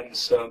 the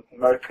famous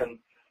American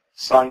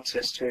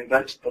scientist who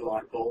invented the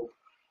light bulb,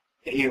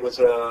 he was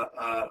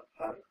a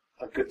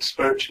good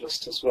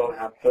spiritualist as well.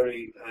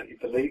 He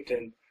believed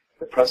in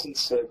the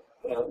presence of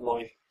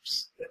life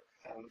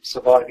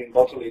surviving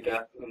bodily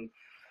death. And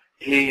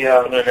he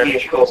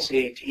of course,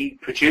 he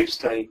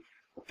produced a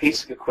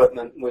piece of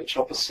equipment which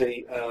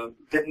obviously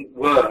didn't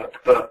work,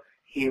 but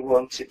he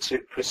wanted to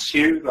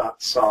pursue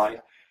that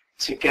side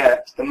to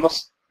get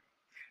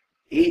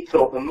he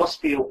thought there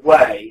must be a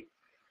way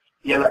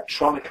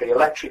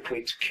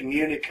electrically to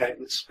communicate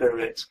with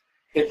spirit.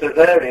 If they're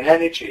there in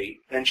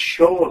energy, then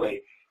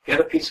surely get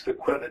a piece of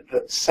equipment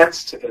that's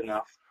sensitive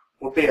enough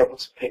will be able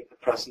to pick the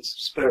presence of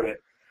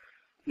spirit.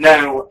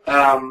 Now,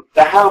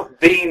 there have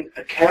been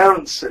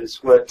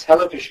occurrences where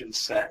television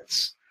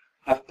sets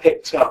have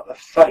picked up a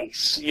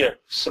face of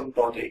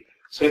somebody.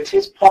 So it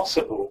is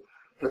possible,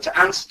 but to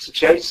answer to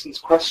Jason's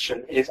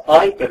question is,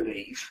 I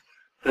believe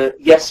that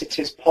yes, it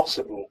is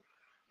possible.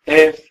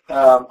 If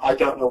I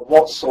don't know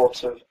what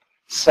sort of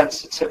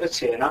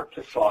sensitivity an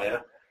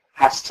amplifier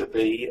has to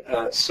be,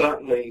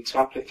 certainly to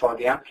amplify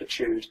the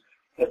amplitude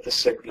of the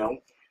signal,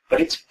 but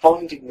it's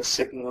finding the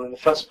signal in the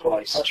first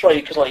place. That's right,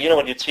 because when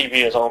your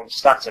TV is on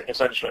static,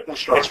 essentially,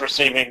 that's right. It's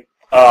receiving,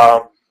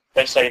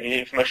 they say, the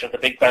information of the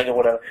Big Bang or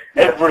whatever.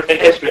 Yeah, everything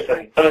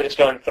is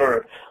going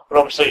through. But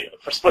obviously,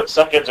 for split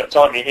seconds at a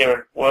time, you're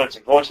hearing words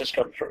and voices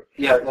come through.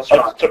 Yeah, that's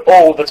right.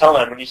 All the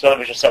time when your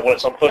television set, well,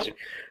 it's on fuzzy.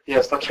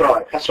 Yes, that's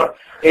right. That's right.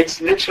 It's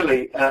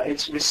literally,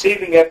 it's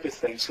receiving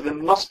everything. So there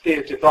must be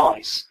a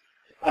device,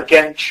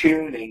 again,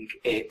 tuning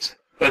it.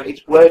 But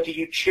it's, where do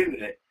you tune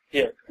it?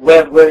 Yeah.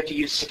 Where do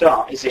you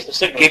start? Is it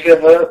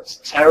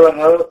gigahertz,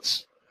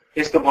 terahertz?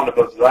 Is there one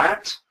above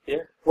that?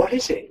 Yeah. What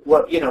is it?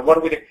 What do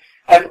we do?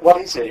 And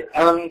what is it?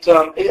 And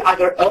are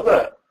there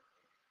other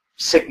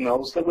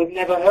signals that we've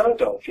never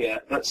heard of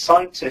yet, that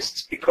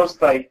scientists, because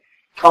they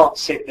can't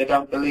see it, they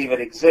don't believe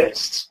it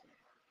exists?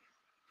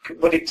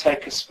 Would it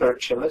take a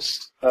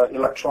spiritualist,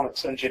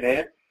 electronics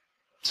engineer,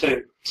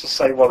 to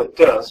say, well, it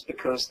does,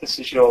 because this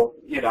is your,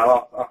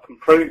 I can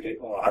prove it,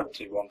 or I hope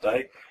to one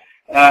day.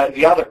 If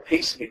you had a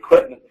piece of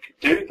equipment that could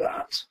do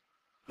that,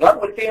 that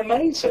would be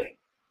amazing.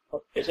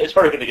 It's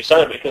very good that you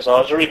say it, because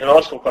I was reading an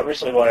article quite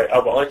recently by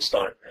Albert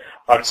Einstein,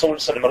 and someone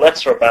sent him a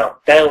letter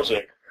about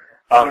dowsing.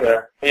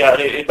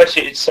 It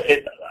basically,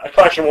 I can't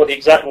actually remember what the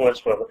exact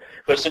words were,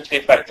 but it's simply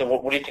the effect of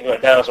what do you think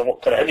about dowsing,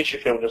 what kind of energy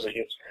field does it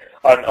use?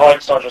 And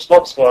Einstein's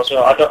response was,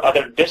 I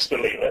don't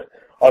disbelieve it,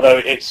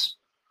 Although because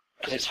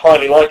it's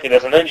highly likely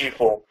there's an energy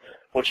form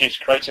which is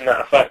creating that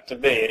effect to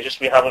be. It's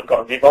just we haven't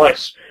got a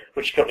device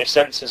which currently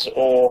senses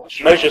or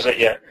measures it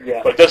yet.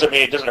 Yeah. But it doesn't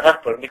mean it doesn't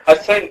happen. I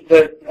think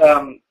that,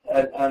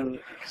 and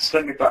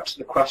send me back to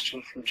the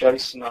question from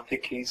Jason. I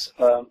think he's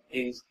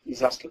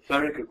asked a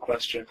very good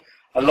question.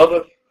 A lot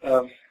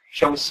of,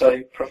 shall we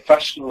say,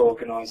 professional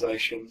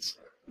organisations,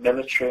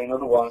 military and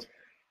otherwise,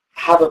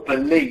 have a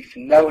belief,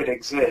 know it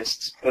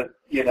exists, but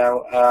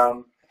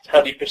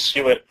how do you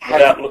pursue it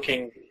without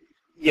looking?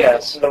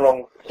 Yes, in the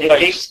wrong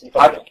place?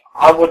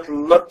 I would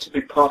love to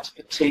be part of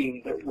a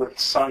team that would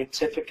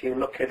scientifically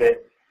look at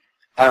it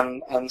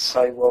and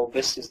say, well,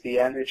 this is the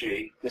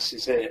energy, this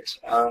is it,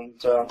 and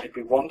it'd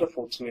be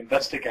wonderful to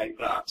investigate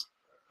that.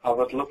 I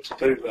would love to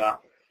do that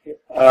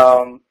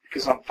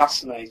because I'm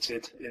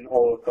fascinated in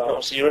all of that.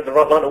 Oh, so you're in the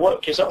right line of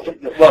work yourself.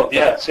 Well,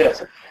 yes.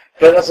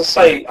 But as I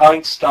say,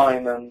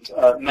 Einstein and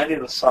many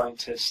of the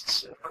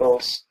scientists, of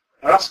course,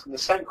 are asking the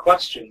same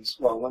questions.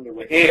 Well, when they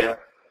were here.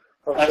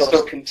 And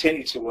still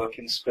continue to work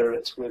in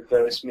spirit with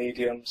various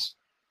mediums,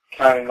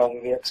 carrying on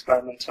with the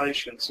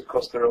experimentations. Of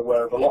course, they're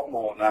aware of a lot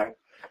more now.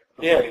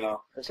 Yeah,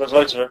 there's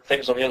loads of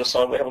things on the other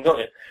side we haven't got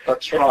yet.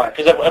 That's right.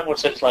 Because everyone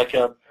says it's like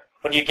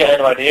when you get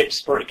an idea, it's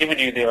spirit giving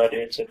you the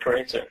idea to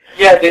create it.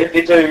 Yeah, they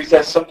do.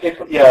 There's some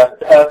people. Yeah,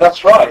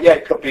 that's right. Yeah,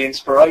 it could be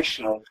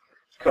inspirational.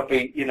 It could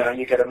be,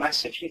 you get a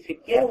message. You think,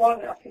 yeah, why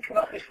didn't I think of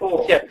that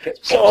before? Yeah,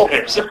 so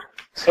obvious.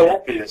 So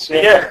obvious.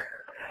 Yeah.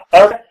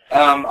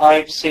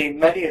 I've seen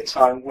many a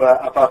time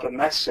where I've had a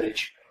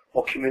message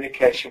or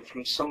communication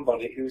from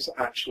somebody who's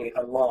actually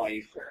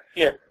alive.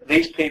 Yeah.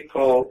 These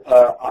people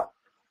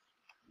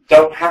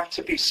don't have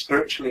to be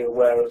spiritually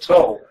aware at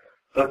all,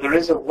 but there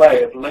is a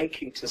way of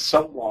linking to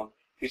someone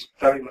who's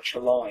very much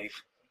alive,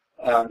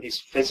 is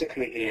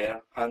physically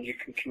here, and you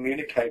can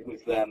communicate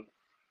with them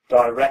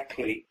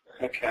directly,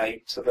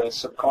 to their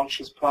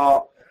subconscious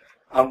part,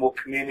 and will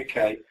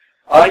communicate.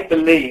 I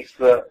believe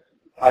that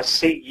I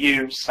see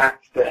you sat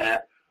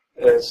there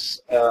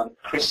as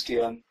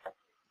Kristian,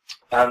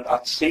 and I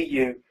see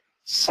you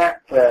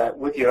sat there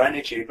with your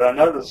energy, but I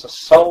know there's a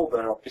soul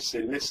there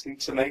obviously listening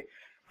to me,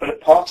 but a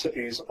part of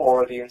you is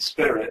already in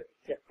spirit,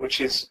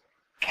 which is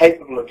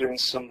capable of doing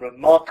some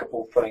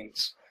remarkable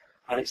things,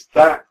 and it's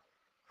that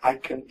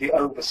the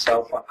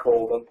over-self I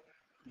call them,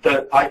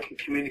 that I can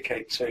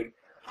communicate to.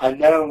 I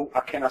know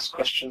I can ask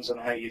questions on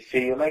how you're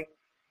feeling,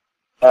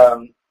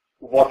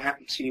 what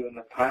happened to you in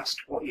the past,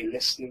 what you're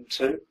listening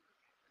to,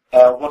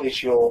 what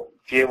is your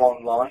view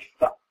on life.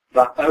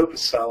 That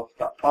over-self,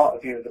 that part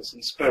of you that's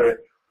in spirit,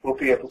 will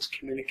be able to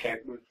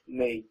communicate with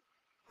me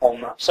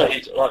on that. So,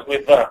 like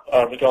with that,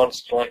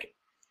 regards to like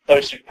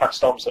those who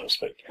passed on, so to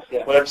speak,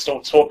 we're then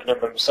still talking to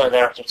them, saying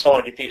they're out of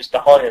time. You think it's the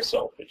higher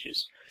self, which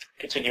is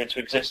continuing to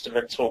exist and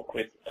then talk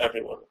with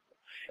everyone.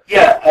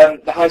 Yeah,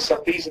 the higher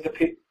self. These are the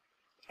people.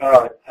 All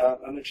right,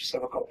 let me just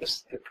have I got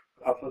this.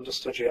 I've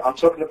understood you. I'm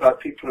talking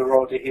about people who are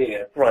already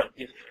here. Right.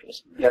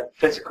 Yeah,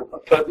 physical.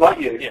 But like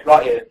you,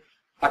 right here,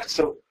 I can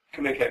still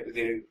communicate with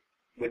you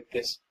with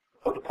this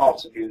other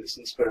parts of you that's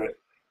in spirit.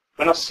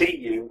 When I see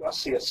you, I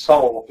see a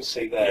soul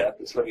obviously there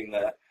that's living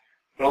there.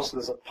 But also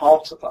there's a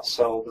part of that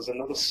soul, there's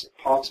another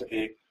part of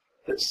you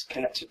that's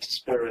connected to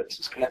spirit,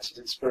 it's connected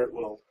to the spirit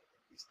world.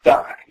 It's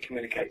that I can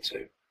communicate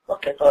to.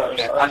 Okay.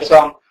 And so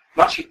I'm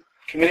actually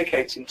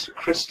communicating to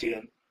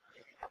Kristian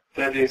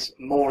that is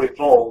more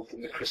evolved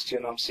than the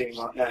Kristian I'm seeing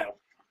right now.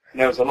 He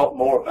knows a lot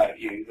more about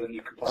you than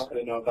you could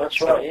possibly know about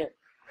yourself. Right, yeah.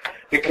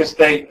 Because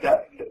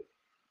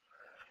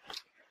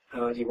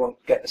you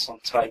won't get this on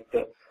tape,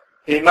 but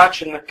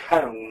imagine a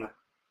cone,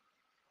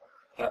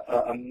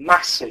 a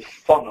massive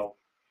funnel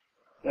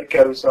that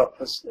goes up.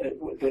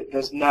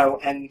 There's no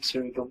end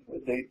to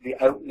the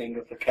opening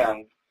of the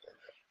cone.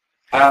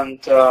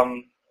 And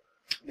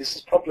this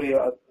is probably,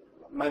 I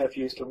may have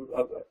used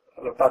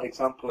a bad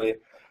example here,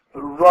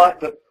 but right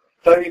the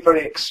very,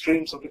 very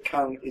extremes of the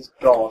cone is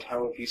God,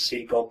 however you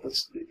see God,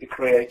 that's the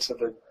creator,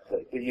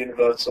 the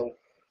universal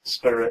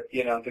spirit,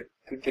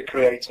 the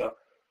creator.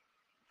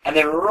 And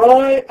then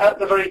right at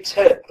the very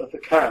tip of the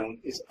cone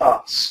is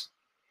us.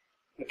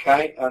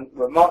 Okay? And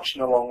we're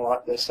marching along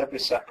like this every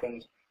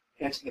second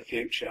into the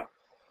future.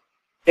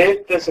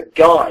 If there's a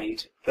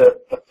guide, the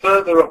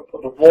further up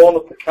the wall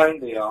of the cone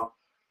they are,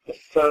 the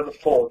further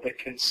forward they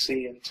can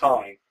see in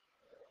time.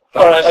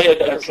 Alright,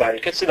 okay.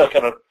 You can see that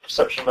kind of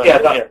perception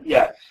there.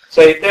 Yeah.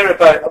 So if they're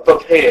about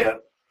above here,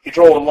 you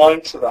draw a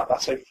line to that,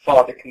 that's how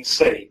far they can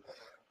see.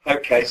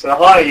 Okay, so the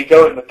higher you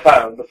go in the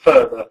cone, the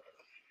further.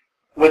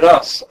 With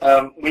us,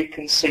 we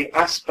can see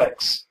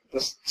aspects,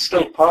 there's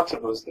still part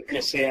of us that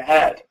can see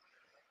ahead.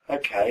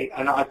 Okay,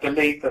 and I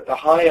believe that the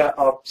higher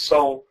our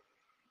soul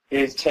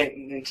is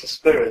taken into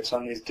spirit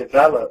and is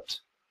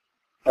developed,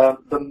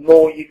 the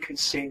more you can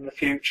see in the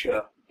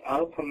future.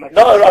 I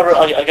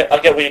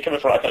get where you're coming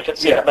from. I can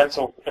see the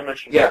mental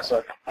image. Yeah.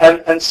 So.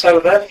 And so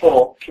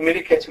therefore,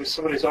 communicating with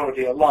somebody who's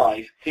already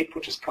alive, people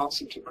just can't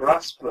seem to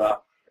grasp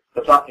that.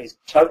 But that is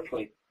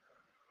totally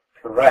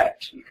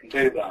correct. You can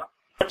do that.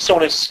 If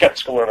someone is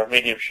sceptical of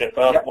mediumship,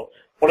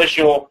 what's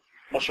your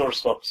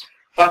response?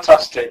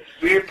 Fantastic.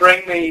 Will you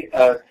bring me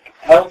a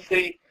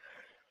healthy,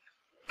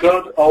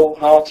 good,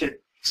 old-hearted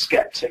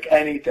skeptic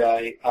any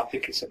day? I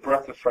think it's a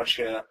breath of fresh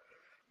air.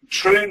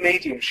 True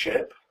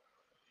mediumship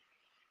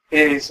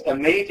is a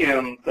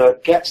medium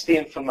that gets the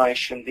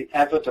information, the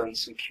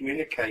evidence, and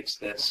communicates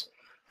this,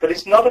 but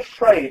is not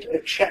afraid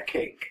of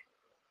checking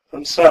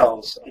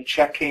themselves and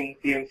checking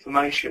the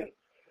information.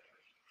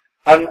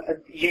 And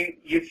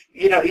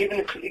you know,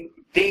 even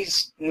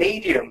these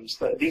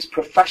mediums, these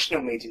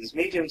professional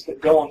mediums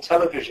that go on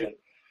television,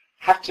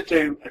 have to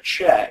do a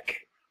check,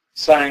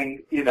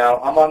 saying, you know,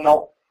 am I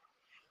not,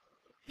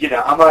 you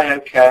know, am I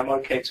okay? Am I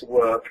okay to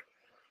work?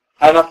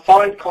 And I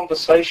find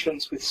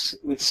conversations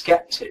with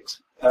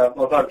skeptics,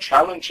 although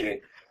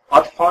challenging,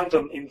 I find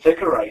them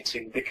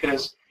invigorating,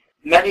 because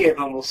many of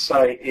them will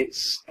say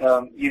it's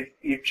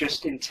you're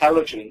just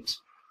intelligent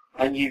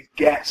and you've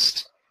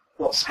guessed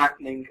what's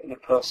happening in a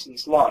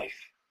person's life.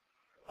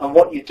 And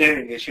what you're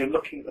doing is you're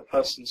looking at the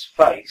person's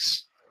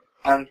face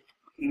and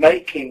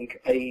making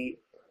a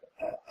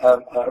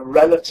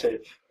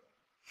relative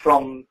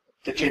from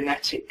the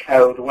genetic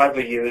code, wherever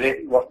you're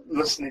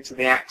listening to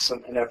the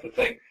accent and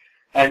everything,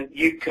 and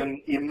you can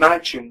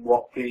imagine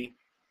what the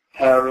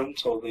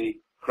parent or the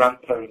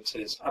grandparent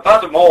is. I've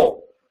had them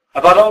all.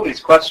 I've had all these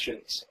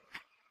questions.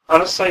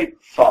 And I say,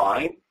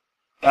 fine,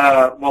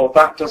 well,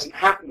 that doesn't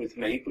happen with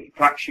me, but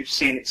perhaps you've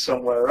seen it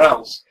somewhere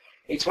else.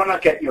 It's when I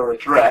get your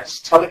address,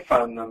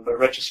 telephone number,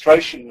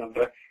 registration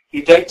number,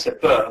 your date of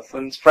birth,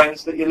 and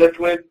friends that you lived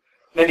with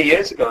many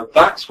years ago.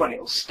 That's when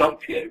it'll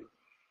stump you.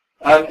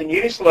 And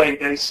usually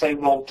they say,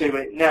 well, do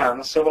it now.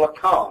 And I say, well, I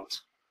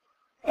can't,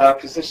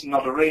 because this is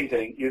not a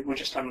reading. We're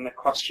just having a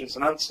questions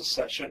and answers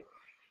session.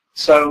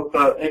 So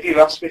if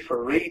you asked me for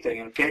a reading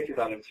and gave you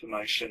that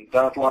information,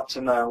 then I'd like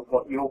to know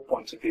what your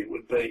point of view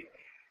would be.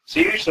 So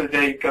usually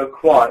they go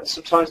quiet.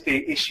 Sometimes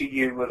they issue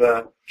you with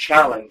a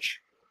challenge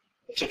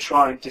to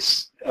try and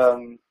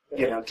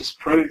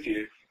disprove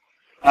you.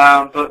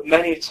 But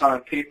many a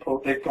time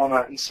they've gone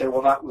out and say,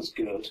 well, that was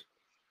good,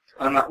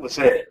 and that was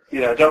it. You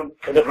know, don't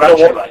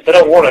congratulate. They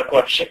don't want a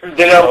question.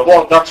 They don't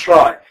want. That's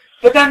right.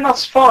 But then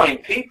that's fine.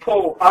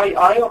 People,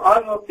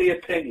 I'm of the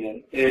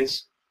opinion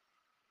is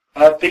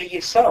be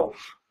yourself.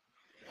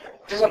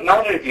 It doesn't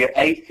matter if you're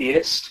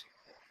atheist,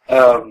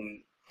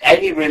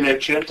 any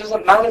religion. It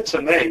doesn't matter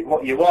to me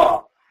what you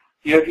are.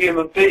 You're a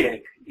human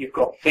being. You've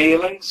got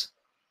feelings.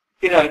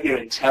 You know, you're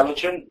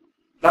intelligent.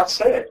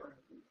 That's it.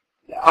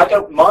 I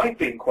don't mind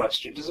being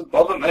questioned. It doesn't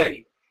bother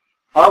me.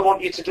 I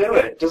want you to do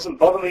it. It doesn't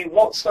bother me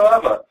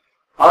whatsoever.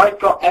 I've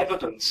got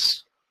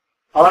evidence.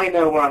 I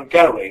know where I'm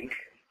going.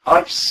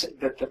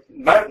 The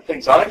amount of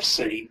things I've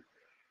seen,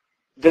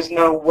 there's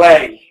no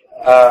way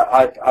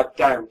I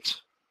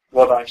doubt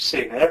what I've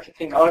seen. And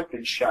everything I've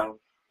been shown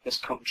has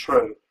come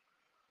true.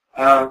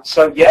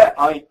 So yeah,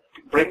 I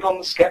bring on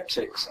the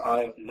skeptics.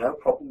 I have no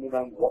problem with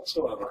them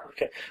whatsoever.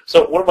 Okay.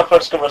 So one of my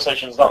first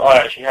conversations that I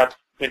actually had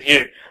with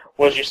you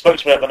was you spoke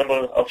to me about the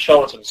number of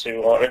charlatans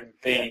who are in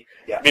the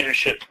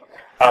mediumship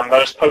and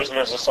those posing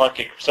as a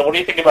psychic. So what do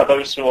you think about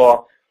those who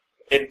are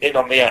in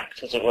on the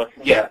act, as it were?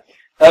 Yeah.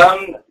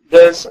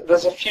 There's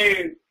a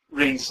few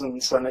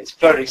reasons, and it's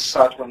very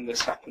sad when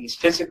this happens.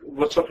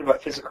 We're talking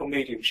about physical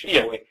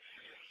mediumship, are we?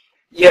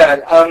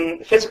 Yeah,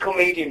 physical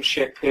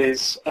mediumship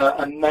is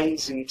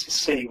amazing to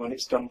see when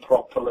it's done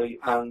properly,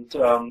 and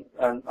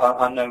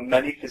I know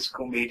many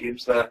physical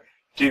mediums that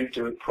do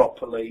it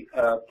properly.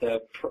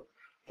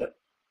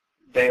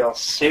 They are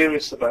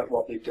serious about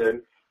what they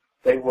do.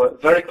 They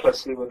work very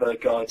closely with their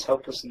guides,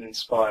 helpers and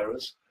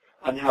inspirers,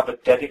 and have a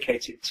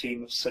dedicated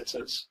team of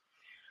sitters.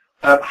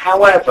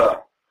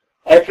 However,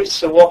 every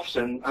so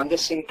often, and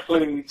this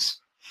includes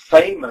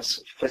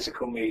famous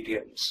physical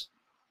mediums,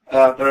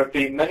 there have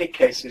been many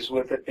cases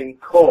where they've been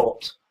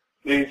caught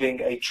moving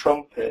a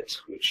trumpet,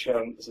 which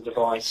is a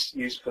device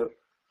used for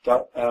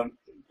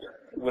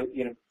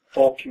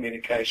for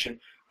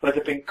communication, where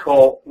they've been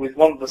caught with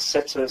one of the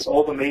sitters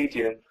or the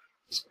medium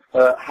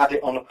had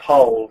it on a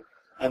pole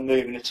and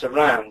moving it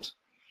around,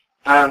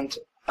 and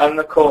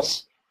of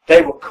course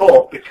they were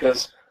caught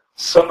because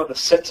some of the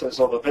sitters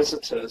or the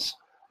visitors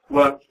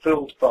weren't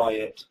fooled by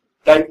it.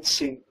 They'd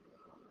seen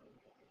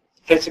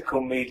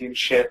physical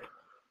mediumship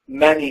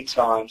many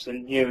times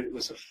and knew it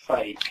was a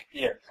fake.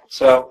 Yeah.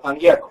 So,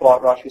 and yeah,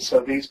 quite rightly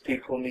so, these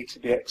people need to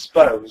be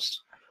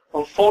exposed.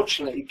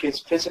 Unfortunately, it gives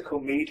physical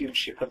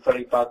mediumship a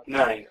very bad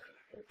name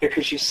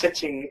because you're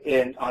sitting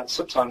in,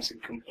 sometimes in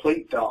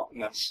complete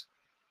darkness.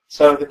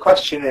 So the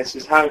question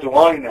is how do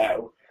I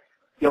know,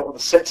 what the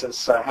sitters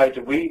say, how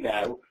do we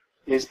know,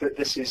 is that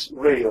this is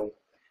real?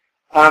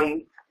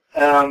 And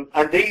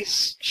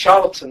these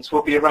charlatans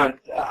will be around.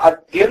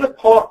 The other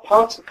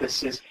part of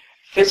this is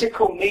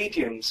physical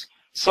mediums.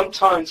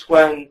 Sometimes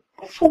when,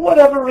 for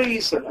whatever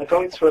reason, are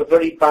going through a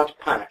very bad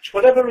patch,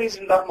 whatever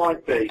reason that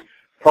might be,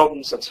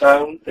 problems at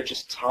home, they're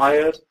just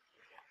tired,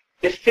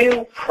 they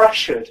feel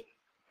pressured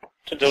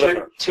to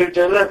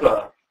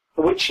deliver,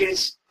 which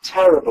is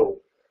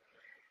terrible.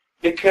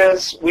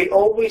 Because we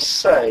always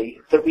say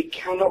that we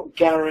cannot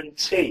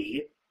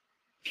guarantee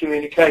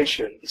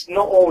communication. It's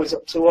not always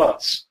up to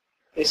us.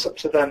 It's up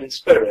to them in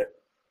spirit.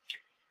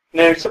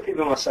 Now, some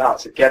people must say,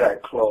 it's a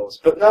get-out clause.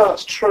 But no,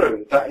 that's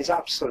true. That is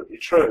absolutely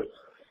true.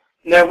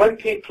 Now, when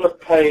people have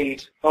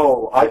paid,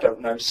 I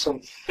don't know, some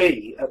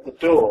fee at the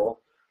door,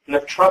 and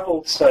have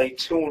travelled, say,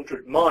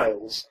 200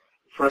 miles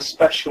for a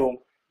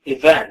special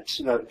event,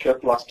 that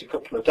could last a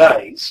couple of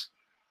days,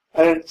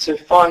 and to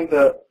find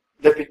that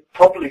they've been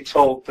probably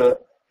told that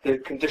the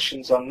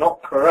conditions are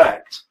not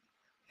correct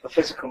for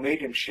physical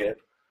mediumship,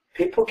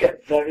 people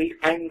get very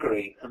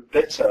angry and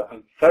bitter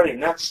and very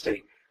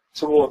nasty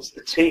towards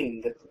the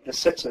team, the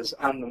sitters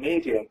and the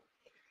medium.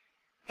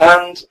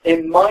 And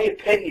in my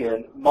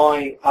opinion,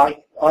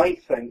 I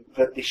think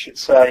that they should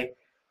say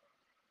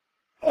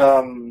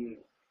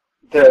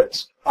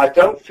that I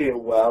don't feel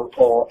well,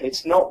 or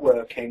it's not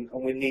working,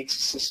 and we need to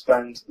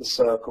suspend the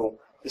circle.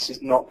 This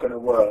is not going to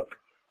work.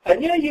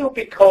 And yeah, you'll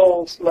be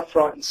called left,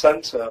 right and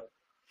centre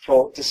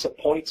for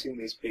disappointing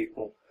these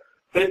people.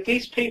 But if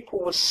these people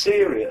were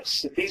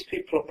serious, if these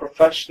people are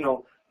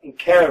professional and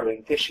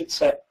caring, they should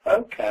say,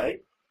 okay,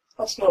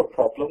 that's not a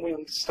problem, we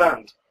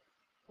understand.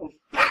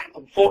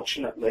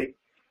 Unfortunately,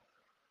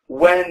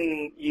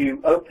 when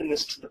you open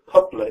this to the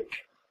public,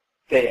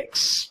 they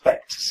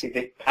expect to see,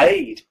 they've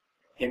paid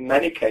in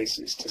many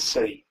cases to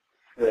see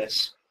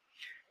this.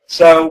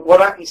 So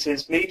what happens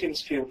is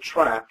mediums feel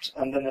trapped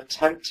and then are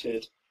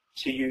tempted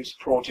to use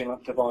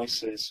fraudulent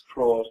devices,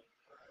 fraud,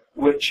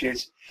 which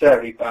is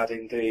very bad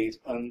indeed,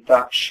 and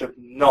that should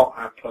not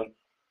happen.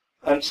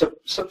 And so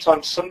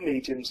sometimes some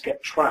mediums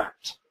get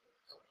trapped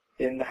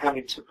in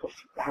having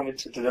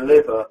to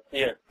deliver.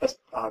 Yeah.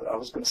 I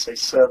was going to say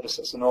service.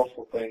 That's an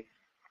awful thing,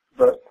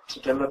 but to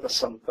deliver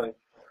something.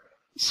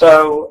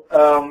 So,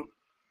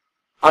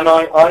 and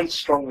I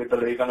strongly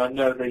believe, and I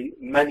know the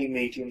many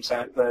mediums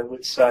out there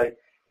would say,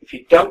 if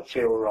you don't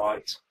feel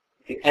right,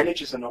 if the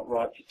energies are not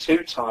right, you're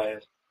too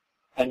tired,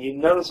 and you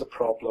know there's a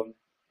problem,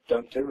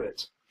 don't do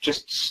it.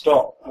 Just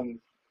stop, and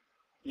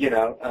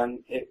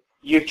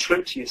you're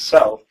true to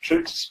yourself,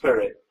 true to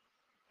spirit,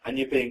 and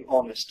you're being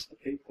honest to the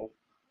people.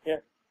 Yeah.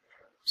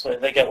 So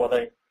they get what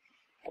they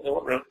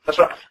want, really. That's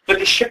right. But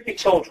they should be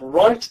told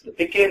right at the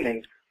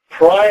beginning,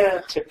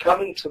 prior to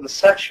coming to the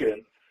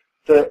session,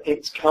 that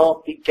it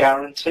can't be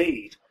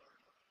guaranteed.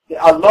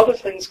 A lot of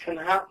things can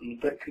happen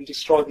that can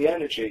destroy the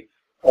energy,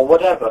 or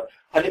whatever,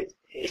 and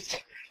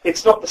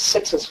it's not the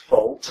sitter's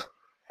fault.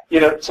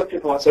 Some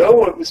people might say,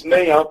 it was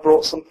me, I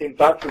brought something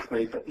bad with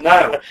me, but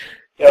no.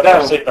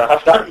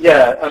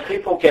 And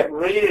people get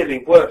really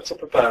worked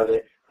up about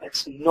it.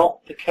 It's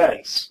not the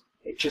case.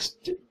 It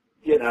just,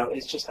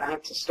 it's just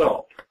had to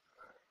stop.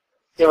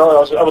 I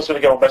was going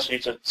to go on best for you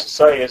to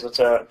say is that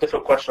a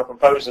difficult question often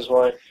poses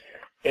why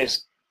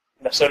is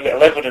there's so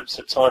little evidence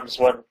at times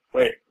when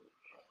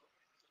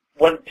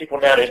people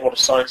nowadays want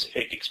a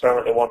scientific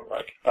experiment, they want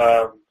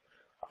a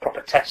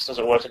proper test, as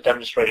it were, to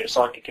demonstrate a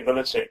psychic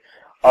ability.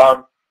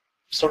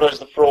 Sometimes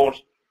the fraud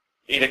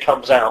either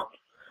comes out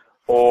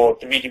or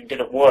the medium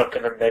didn't work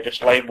and then they're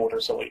just labelled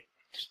as something.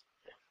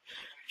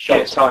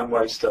 Time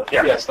waster.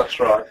 Yeah. Yes, that's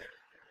right.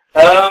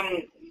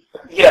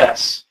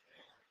 Yes.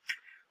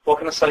 What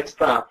can I say to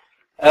that?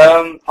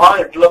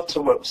 I'd love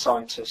to work with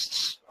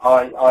scientists.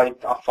 I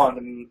find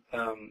them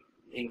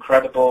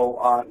incredible.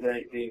 I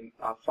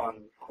find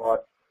them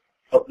quite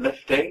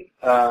uplifting.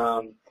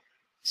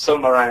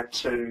 Some are out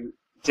to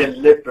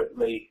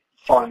deliberately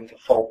find a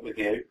fault with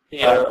you.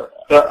 Yeah.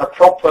 But a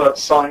proper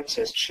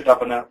scientist should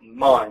have an open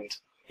mind.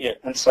 Yeah.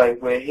 And say,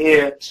 we're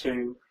here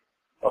to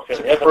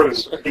the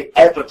prove the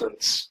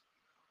evidence.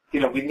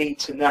 We need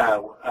to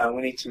know.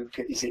 We need to.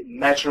 Is it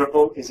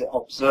measurable? Is it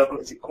observable?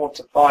 Is it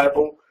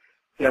quantifiable?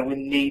 We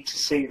need to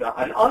see that.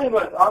 And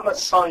I'm a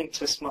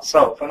scientist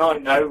myself, and I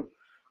know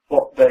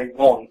what they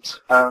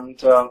want.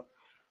 And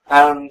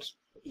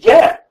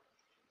yeah,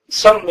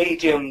 some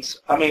mediums.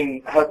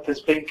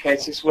 There's been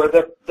cases where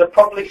they're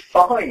probably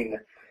fine.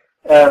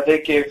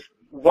 They give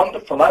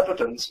wonderful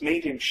evidence,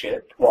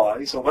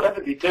 mediumship-wise, or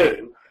whatever they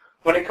do.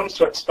 When it comes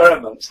to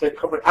experiments, they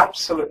come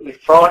absolutely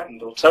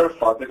frightened or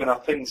terrified they're going to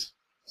have things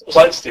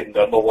placed in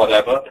them or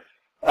whatever,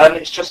 and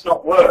it's just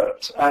not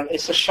worked. And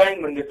it's a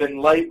shame when they've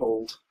been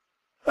labelled,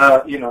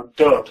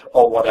 dud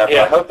or whatever.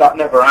 Yeah. I hope that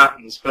never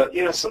happens. But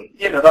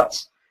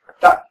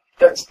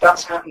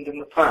that's happened in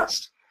the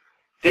past.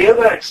 The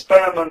other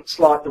experiments,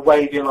 like the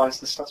wavy lines,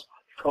 that's what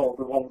they call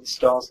the one with the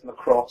stars and the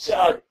cross.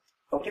 Yeah.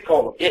 What do you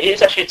call them?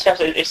 It's actually a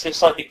test. It's the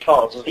psychic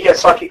cards, isn't it? Yeah,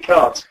 psychic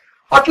cards.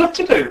 I'd love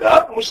to do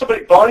that. I wish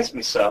somebody buys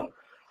me some.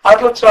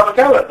 I'd love to have a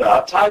go at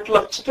that. I'd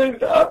love to do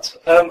that.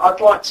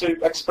 I'd like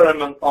to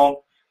experiment on,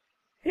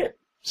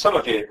 some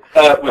of you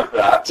with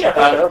that.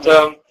 Yeah, and,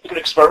 you can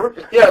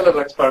experiment. Yeah, a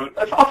little experiment.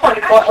 I find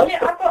it quite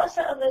helpful. I've got a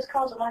set of those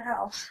cards at my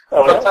house.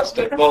 Oh,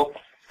 fantastic. Well,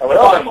 I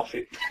I'll buy them off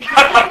you.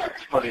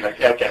 Money,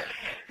 yeah, okay.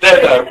 No.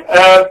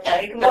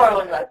 Yeah, you can borrow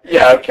one though.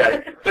 Yeah,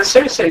 okay. But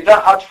seriously,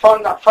 I'd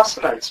find that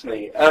fascinates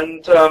me.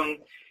 And,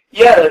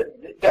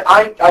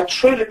 I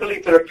truly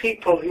believe there are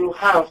people who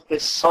have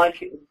this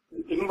psychic,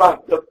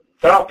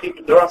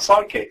 there are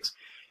psychics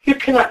who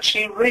can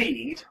actually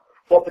read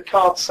what the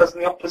card says on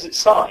the opposite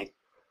side.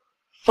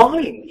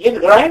 Fine, you know,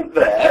 they're out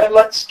there.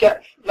 Let's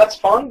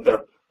find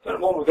them. I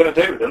don't know what we're going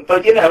to do with them,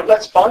 but you know,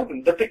 let's find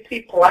them. The big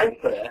people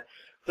out there.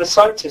 The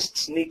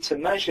scientists need to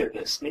measure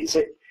this.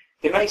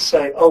 They may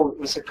say, "Oh, it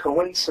was a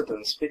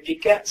coincidence," but if you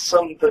get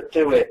some that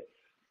do it,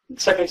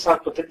 say for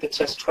example, did the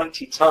test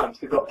 20 times,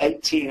 they got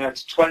 18 out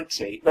of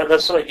 20. No,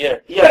 that's right. Yeah.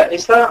 Yeah,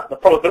 is that The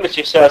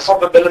probability says.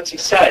 probability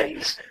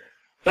says?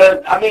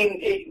 But I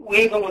mean,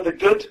 even with the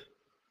good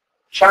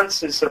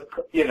chances of,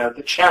 you know,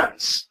 the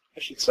chance, I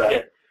should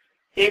say,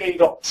 even if you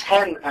got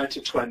 10 out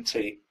of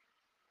 20.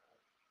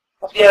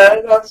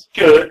 Yeah, that's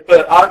good,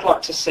 but I'd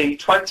like to see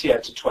 20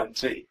 out of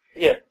 20.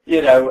 Yeah.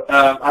 You know,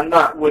 and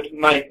that would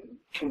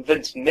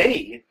convince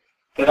me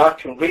that I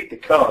can read the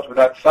card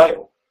without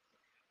fail.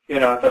 You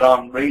know, that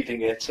I'm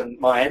reading it and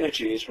my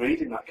energy is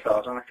reading that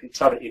card and I can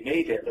tell it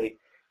immediately.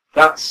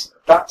 That's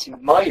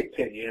in my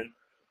opinion,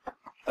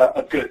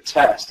 a good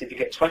test. If you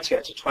get 20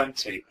 out of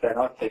 20, then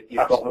I think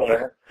you've got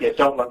them. Yeah,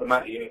 don't let them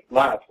out of your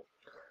lab.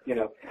 You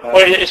know.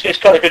 Well, it's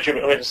kind of good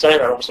to say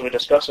that. Obviously, we're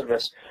discussing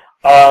this.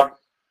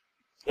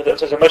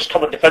 The most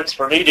common defence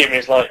for a medium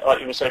is like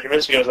you were saying a few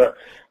minutes ago, is that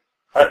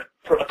I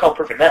can't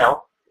prove it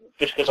now,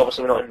 just because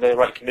obviously we're not in the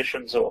right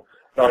conditions or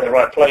not in the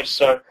right place.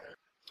 So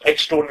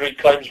extraordinary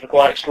claims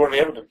require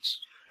extraordinary evidence.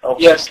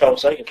 Obviously,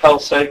 yes, Carl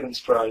Sagan's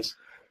phrase.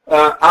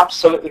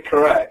 Absolutely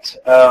correct,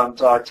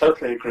 and I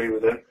totally agree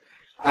with him.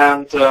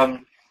 And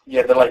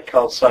yeah, the late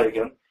Carl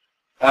Sagan.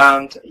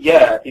 And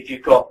yeah, if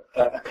you've got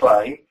a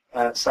claim,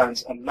 it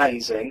sounds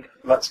amazing.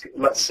 Let's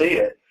see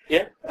it.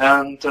 Yeah.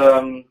 And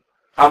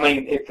I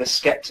mean, if the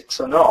skeptics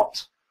are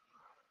not,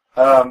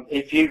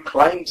 if you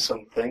claim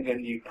something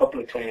and you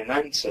publicly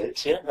announce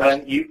it,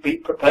 then you be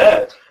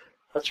prepared.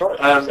 That's right.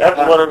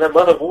 Everyone and their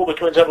mother will be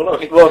coming to have a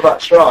look. Well,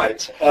 that's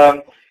right.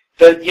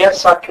 But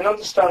yes, I can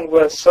understand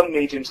where some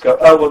mediums go,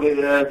 oh, well,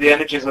 the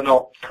energies are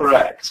not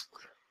correct.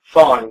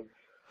 Fine.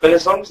 But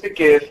as long as they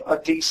give a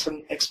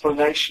decent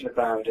explanation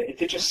about it, if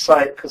they just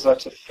say it because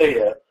out of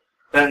fear,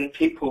 then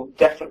people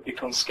definitely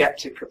become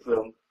skeptical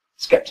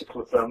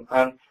of them,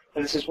 and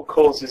this is what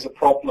causes a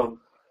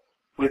problem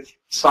with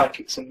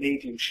psychics and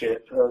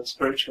mediumship,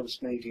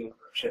 spiritualist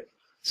mediumship.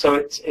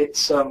 So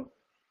so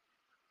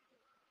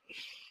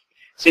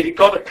if you've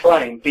got a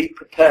claim, be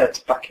prepared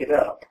to back it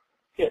up.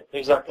 Yeah,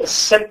 exactly. As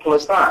simple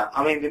as that.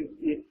 I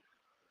mean,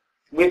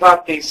 we've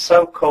had these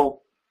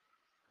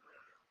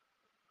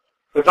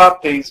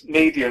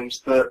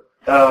mediums that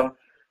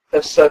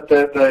have said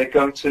that they're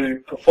going to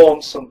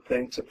perform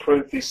something to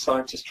prove these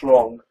scientists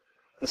wrong.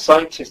 The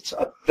scientists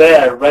are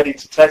there ready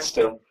to test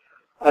them,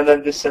 and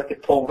then they said they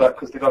pulled out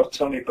because they got a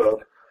tummy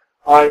bug.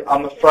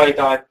 I'm afraid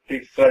I'd be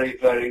very,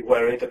 very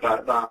worried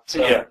about that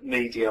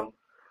medium.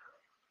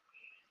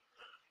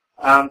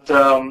 And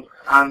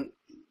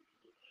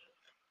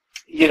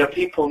you know,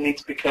 people need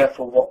to be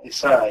careful what they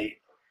say.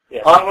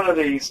 Yeah. I'm one of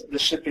these.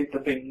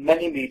 There've been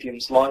many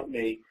mediums like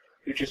me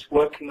who just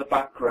work in the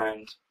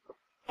background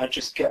and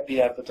just get the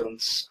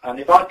evidence. And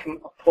if I can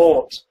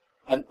apport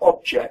an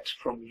object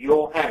from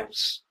your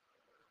house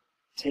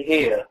to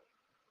here,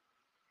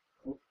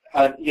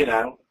 and you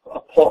know,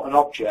 apport an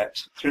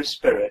object through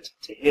spirit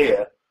to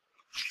here,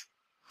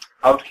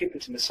 I would keep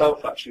it to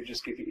myself. Actually,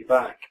 just give it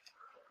back,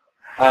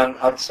 and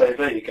I'd say,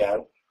 there you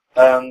go,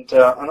 and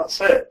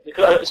that's it.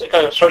 It's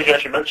kind of strange you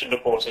actually mentioned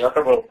reporting. I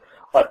remember,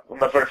 like, on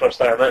my very first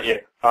day I met you,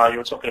 you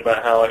were talking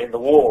about how in the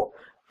war,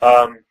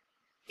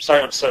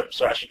 science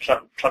actually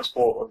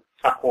transport and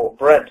import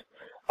bread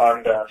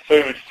and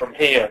food from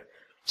here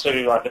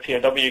to like the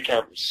POW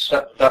camps.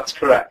 That's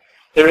correct.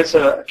 There is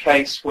a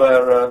case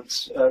where a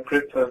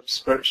group of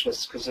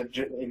spiritualists, because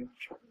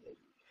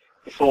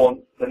before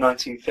the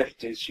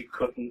 1950s you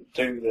couldn't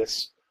do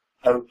this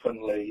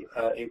openly.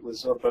 It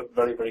was a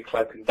very, very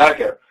cloak and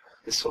dagger,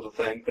 this sort of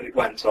thing, but it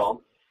went on.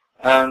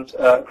 And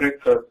a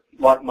group of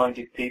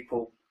like-minded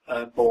people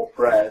bought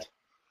bread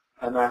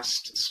and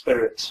asked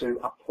Spirit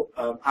to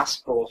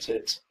export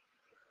it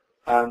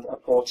and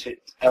import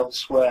it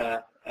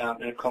elsewhere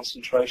in a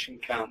concentration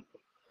camp.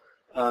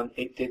 And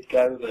it did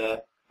go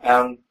there.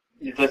 And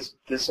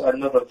there's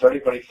another very,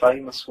 very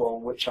famous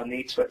one which I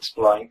need to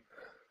explain,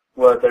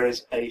 where there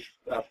is a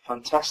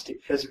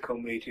fantastic physical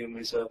medium,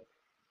 is a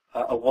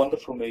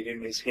wonderful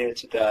medium, is here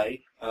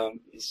today,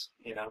 who's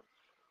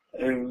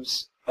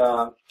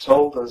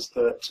told us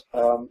that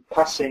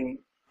passing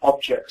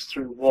objects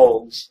through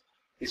walls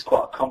is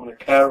quite a common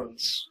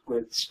occurrence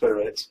with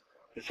spirit,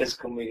 the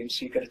physical medium.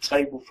 So you get a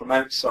table from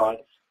outside,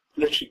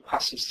 literally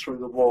passes through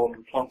the wall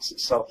and plants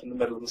itself in the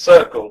middle of the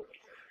circle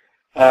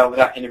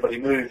without anybody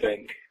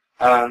moving.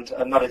 And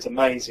that is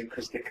amazing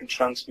because they can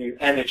transmute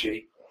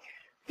energy.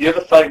 The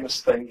other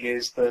famous thing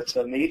is that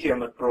a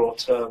medium had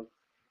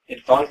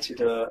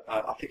invited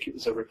I think it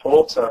was a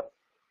reporter,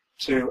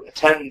 to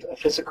attend a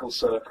physical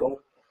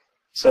circle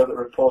so that the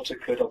reporter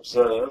could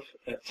observe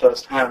at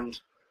first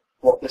hand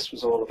what this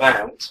was all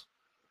about.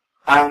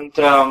 And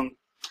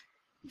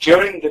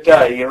during the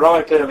day, he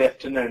arrived early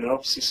afternoon and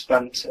obviously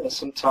spent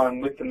some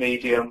time with the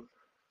medium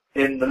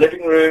in the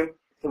living room.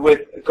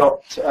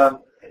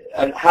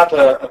 and had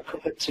a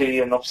cup of tea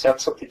and obviously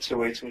had something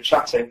to eat and were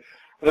chatting. And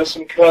there were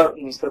some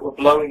curtains that were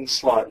blowing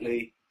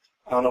slightly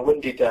on a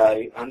windy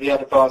day, and he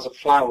had a vase of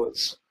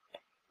flowers,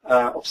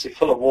 obviously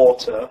full of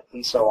water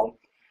and so on.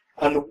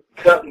 And the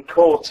curtain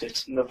caught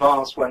it, and the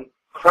vase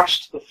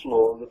crashed to the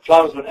floor. The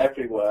flowers went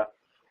everywhere.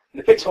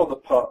 And they picked all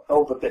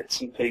the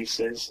bits and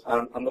pieces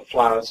and the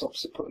flowers,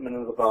 obviously put them in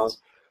the vase.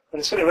 And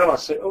they suddenly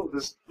realised, oh,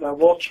 there's no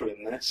water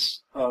in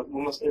this.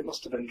 It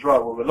must have been dry.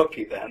 Well, we're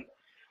lucky then.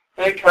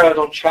 And they carried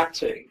on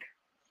chatting.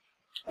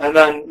 And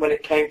then when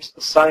it came to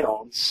the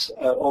séance,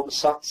 all the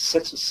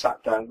sitters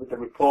sat down with the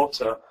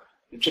reporter,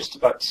 just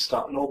about to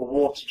start, and all the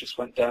water just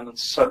went down and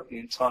soaked the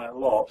entire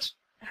lot.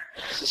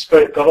 So the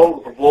spirit got hold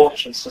of the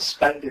water and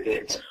suspended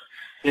it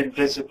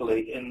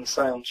invisibly in the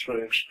séance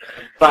room.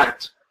 And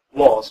that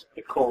was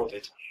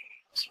recorded.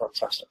 It's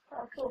fantastic.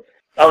 Oh, cool.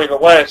 I mean, the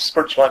way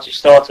spirituality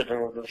started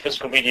and the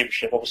physical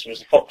mediumship obviously was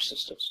the Fox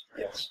sisters.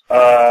 Yes.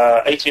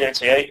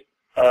 1888,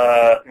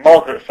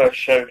 Margaret first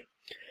showed,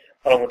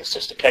 along with the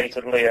sister Kate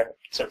and Leah,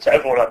 to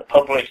everyone, like the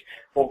public,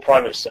 all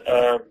private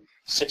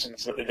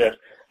sittings that they did,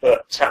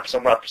 that taps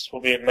and raps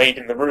were being made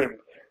in the room.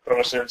 But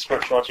obviously then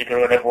spirituality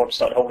grew and everyone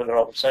started holding their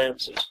own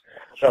seances.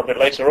 So a bit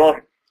later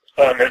on,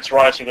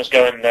 notoriety was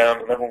going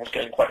down and everyone was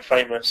getting quite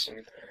famous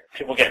and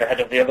people getting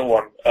ahead of the other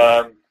one.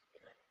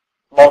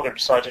 Margaret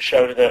decided to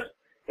show that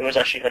it was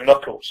actually her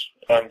knuckles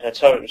and her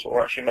toes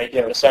were actually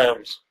making the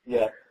sounds.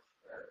 Yeah.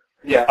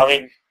 Yeah. I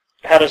mean,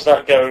 how does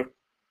that go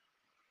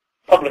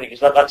public? Because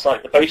that's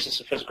like the basis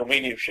of physical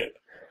mediumship.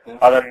 Yeah.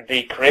 And then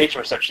the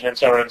creator essentially then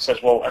turns around and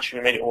says, well, actually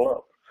we made it all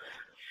up.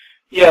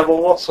 Yeah,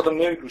 well, what sort of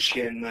mood was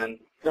she in then?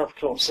 No, of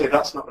course. See,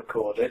 that's not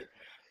recorded.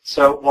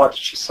 So why did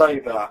she say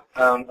that?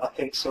 I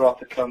think Sir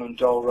Arthur Conan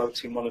Doyle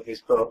wrote in one of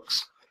his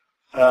books,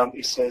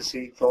 he says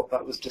he thought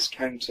that was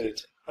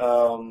discounted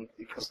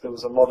because there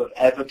was a lot of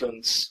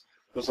evidence,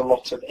 there was a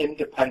lot of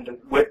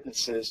independent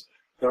witnesses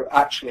that were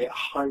actually at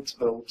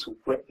Hydesville to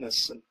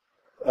witness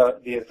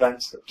the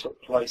events that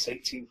took place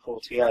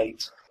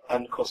 1848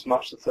 and, of course,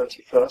 March the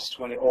 31st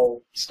when it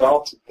all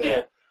started there.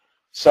 Yeah.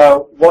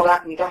 So what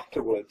happened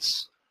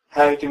afterwards?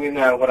 How do we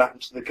know what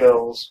happened to the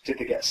girls? Did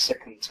they get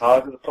sick and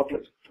tired of the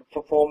public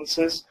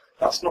performances?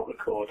 That's not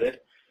recorded.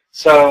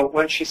 So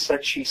when she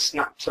said she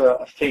snapped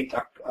her feet,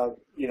 cracked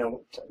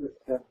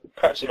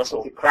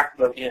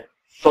the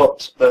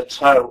foot, the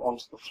toe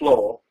onto the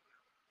floor.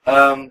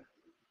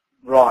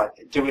 Right.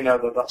 Do we know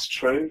that that's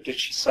true? Did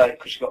she say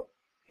because she got,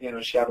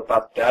 she had a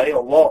bad day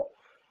or what?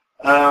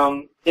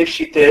 If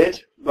she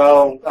did,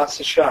 well, that's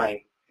a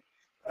shame.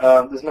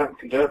 There's nothing we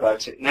can do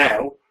about it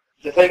now.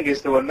 The thing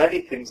is, there were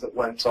many things that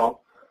went on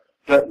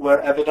that were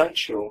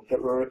evidential,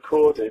 that were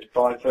recorded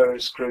by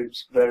various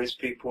groups, various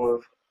people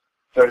of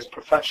various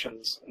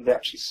professions, and they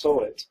actually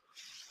saw it.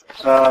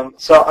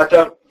 So I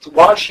don't.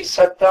 Why she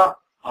said that,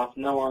 I have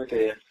no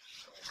idea.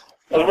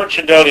 Well, I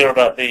mentioned earlier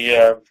about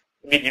the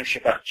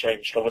Mediumship Act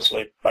changed,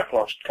 obviously, back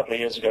last couple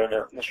of years ago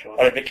now. That's right.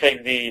 And it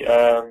became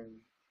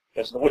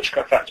there's the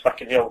Witchcraft Act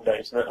back in the old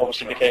days, and then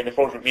obviously became the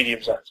Fraudulent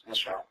Mediums Act.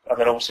 That's right. And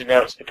then obviously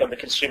now it's become the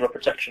Consumer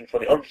Protection for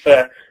the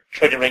Unfair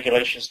Trading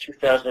Regulations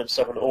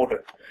 2007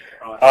 order.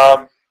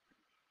 Right.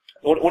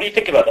 What do you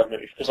think about that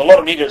move? Because a lot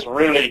of mediums are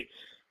really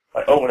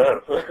like, oh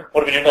no,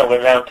 what do we do now?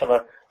 We're now kind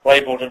of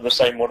labelled in the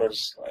same one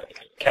as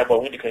cowboy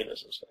window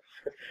cleaners and stuff.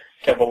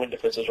 Cowboy window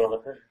fitters,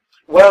 rather.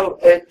 Well,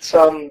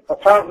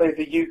 apparently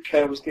the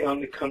UK was the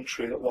only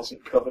country that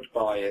wasn't covered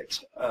by it.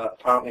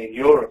 Apparently in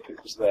Europe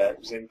it was there, it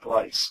was in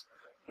place.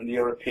 And the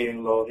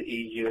European law, the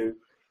EU,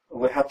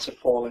 we had to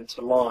fall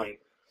into line.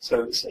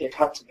 So it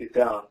had to be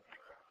done.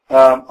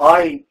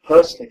 I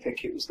personally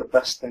think it was the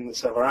best thing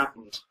that's ever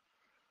happened.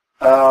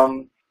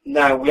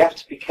 Now, we have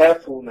to be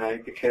careful now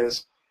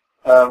because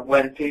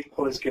when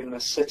people is given a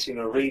sitting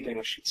or reading,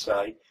 I should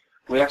say,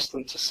 we ask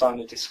them to sign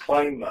a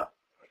disclaimer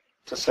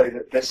to say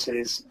that this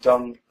is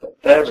done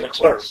at their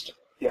request.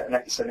 Yeah, and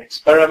it's an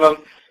experiment.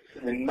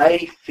 They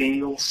may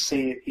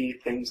see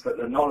things that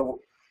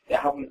they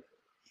haven't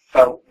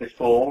felt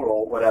before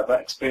or whatever,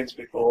 experienced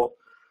before,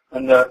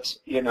 and that,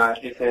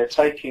 if they're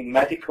taking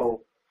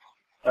medical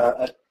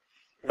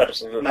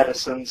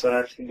medicines and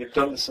everything, they've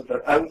done this of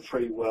their own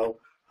free will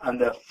and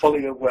they're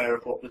fully aware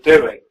of what they're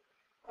doing.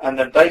 And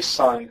then they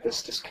sign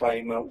this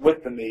disclaimer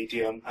with the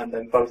medium and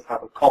then both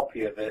have a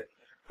copy of it,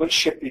 which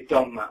should be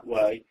done that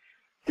way.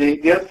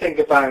 The other thing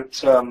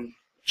about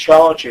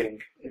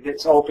charging,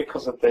 it's all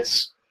because of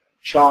this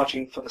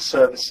charging for the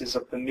services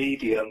of the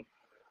medium.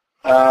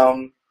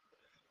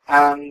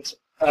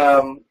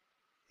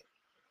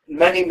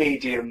 Many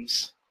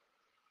mediums,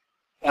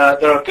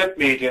 there are good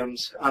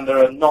mediums and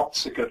there are not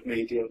so good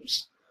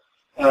mediums,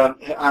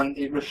 and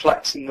it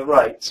reflects in the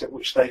rates at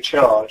which they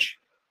charge.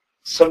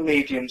 Some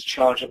mediums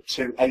charge up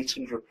to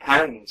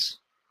 £800,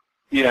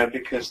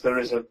 because there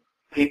is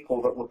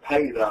people that will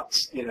pay that.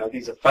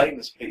 These are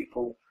famous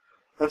people,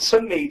 and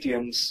some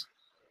mediums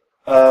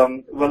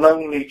will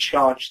only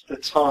charge the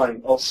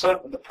time or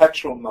certainly the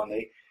petrol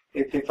money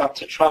if they've had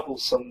to travel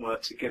somewhere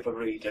to give a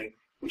reading,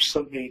 which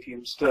some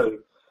mediums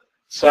do.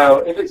 So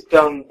if it's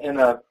done in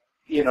a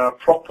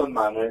proper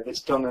manner, if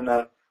it's done in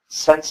a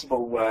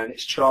sensible way and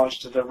it's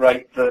charged at a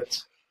rate that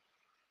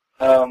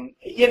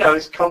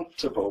is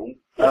comfortable,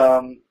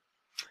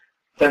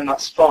 then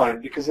that's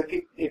fine. Because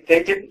if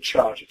they didn't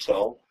charge at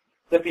all,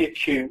 there'd be a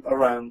queue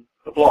around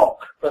the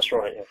block. That's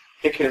right. Yeah.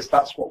 Because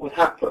that's what would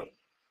happen.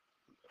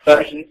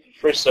 But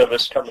free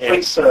service, come here.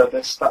 Free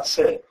service, that's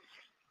it.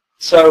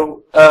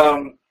 So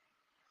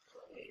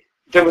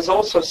there was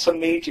also some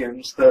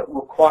mediums that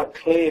were quite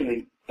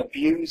clearly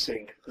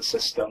abusing the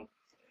system,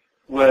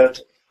 would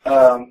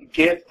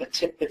give a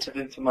tidbit of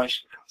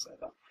information, I can't say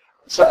that,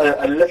 so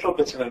a little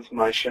bit of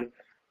information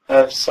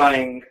of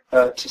saying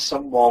to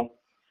someone,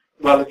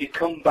 well, if you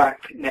come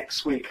back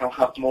next week, I'll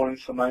have more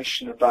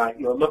information about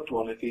your loved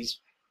one if he's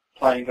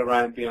playing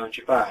around behind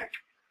your back.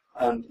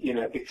 And,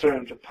 it'd be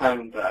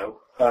 £300 though.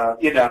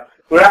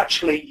 We're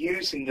actually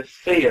using the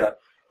fear,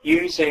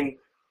 using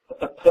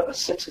a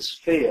sitter's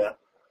fear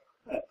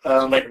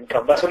to make them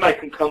come back. To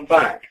make them come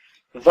back.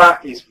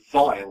 That is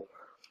vile.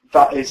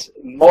 That is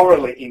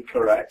morally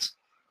incorrect,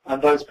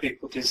 and those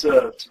people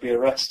deserve to be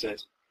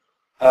arrested.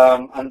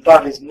 And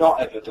that is not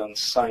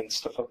evidence saying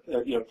stuff,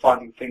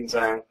 finding things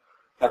out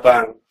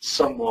about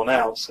someone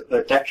else at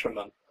their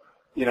detriment.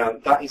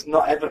 That is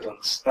not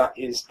evidence. That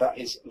is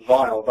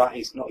vile. That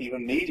is not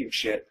even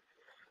mediumship.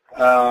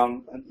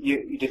 And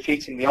you're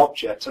defeating the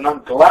object. And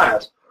I'm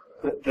glad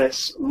that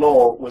this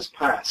law was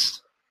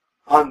passed.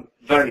 I'm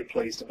very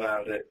pleased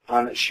about it.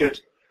 And it should.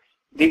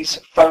 These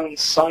phone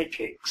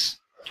psychics,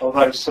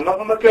 although some of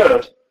them are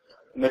good,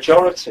 the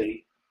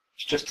majority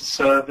is just a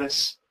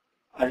service,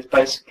 and it's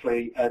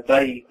basically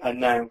they are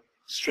now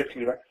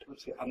strictly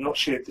recommended. I'm not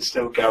sure if they're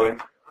still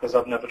going, because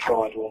I've never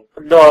tried one.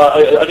 No,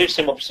 I do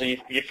see them,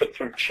 obviously, you flick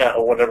through chat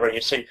or whatever, and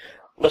you see,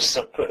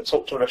 listen,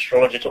 talk to an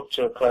astrologer, talk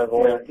to a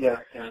clairvoyant. Yeah.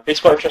 It's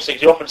quite interesting,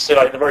 because you often see,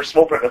 in the very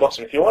small print at the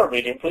bottom, if you are a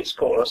medium, please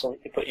call us, and we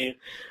can put you...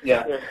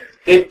 Yeah.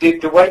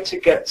 The way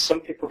to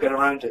some people get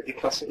around it,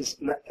 because it is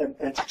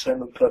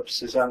entertainment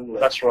purposes only.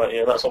 That's right,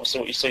 yeah, that's obviously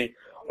what you see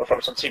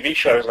from some TV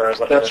shows now.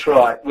 That's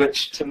right,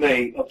 which to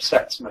me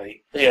upsets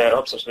me. Yeah, it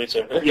upsets me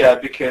too. Yeah,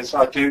 because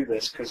I do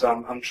this, because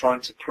I'm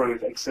trying to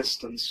prove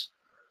existence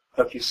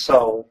of your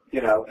soul,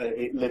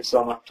 it lives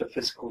on after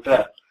physical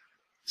death.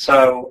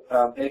 So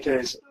it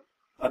is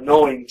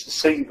annoying to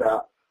see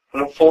that,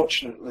 but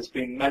unfortunately there's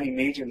been many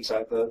mediums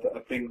out there that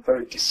have been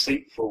very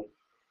deceitful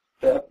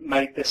that have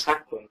made this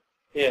happen.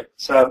 Yeah.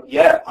 So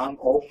yeah, I'm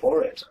all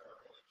for it.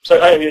 So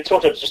you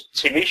talked about just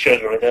TV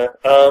shows right there.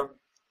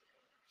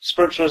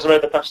 Spiritualism over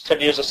the past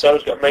 10 years or so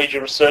has got a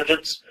major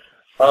resurgence.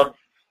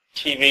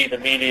 TV, the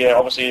media,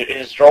 obviously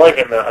is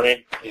driving that. I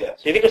mean, yeah.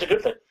 Do you think it's a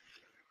good thing?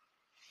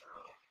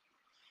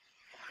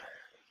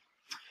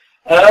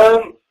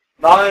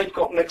 I've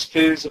got mixed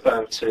views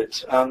about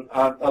it,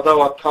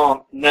 although I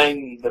can't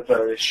name the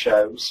various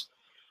shows.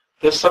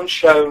 There's some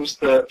shows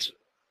that,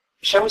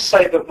 shall we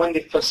say that when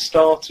they first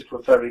started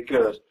were very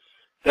good.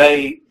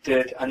 They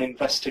did an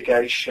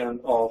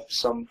investigation of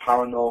some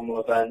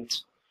paranormal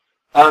event,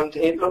 and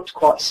it looked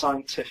quite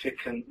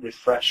scientific and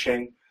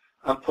refreshing,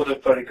 and put a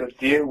very good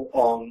view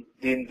on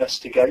the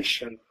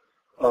investigation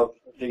of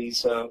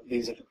these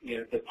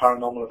the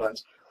paranormal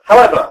events.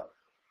 However,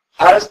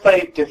 as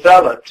they've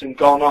developed and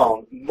gone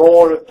on,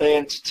 more of the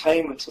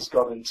entertainment has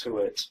got into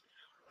it,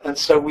 and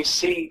so we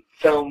see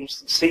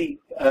films,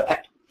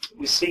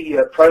 we see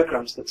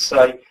programs that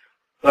say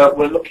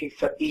we're looking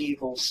for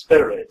evil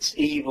spirits,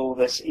 evil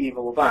this,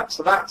 evil that.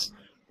 So that's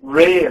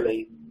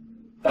really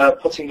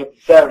putting a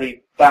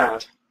very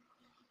bad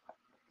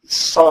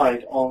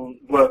side on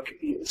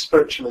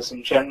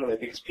spiritualism generally,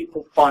 because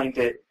people find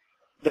it,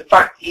 the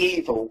fact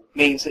evil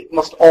means it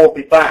must all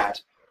be bad.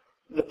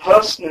 The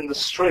person in the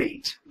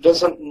street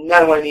doesn't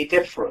know any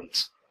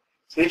different.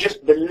 So they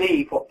just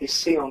believe what they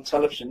see on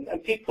television,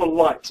 and people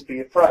like to be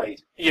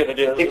afraid. Yeah, they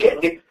do.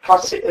 They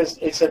class it as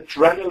it's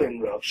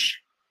adrenaline rush,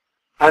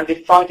 and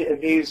they find it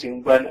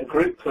amusing when a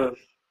group of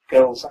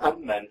girls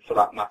and men, for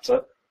that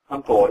matter,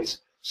 and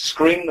boys,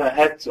 scream their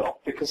heads off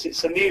because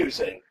it's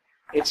amusing.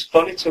 It's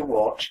funny to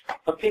watch,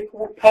 and people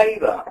will pay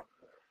that.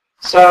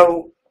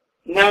 So,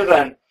 now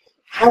then,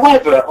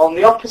 however, on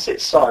the opposite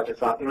side of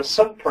that, there are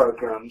some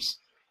programs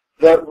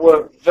that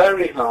work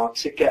very hard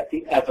to get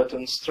the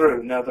evidence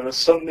through. Now, there are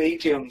some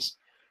mediums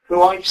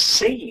who I've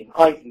seen,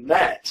 I've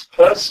met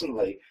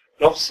personally,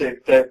 and obviously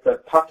their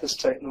path has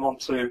taken them on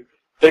to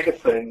bigger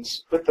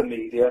things with the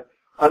media,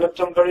 and have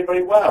done very,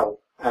 very well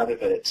out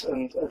of it.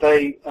 And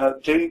they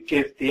do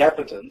give the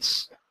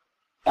evidence,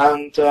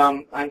 and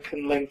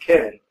can link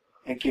in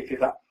and give you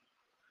that.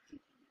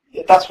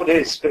 That's what it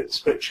is,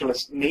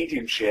 spiritualist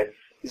mediumship,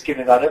 is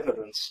giving that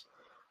evidence.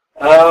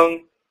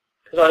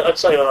 I'd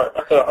say,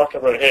 I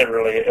can write here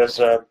really, as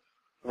in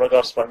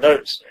regards to my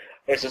notes,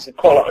 is there's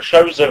quite a lot of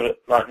shows of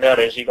it, like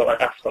nowadays you've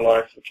got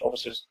Afterlife, which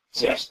obviously is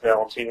ceased now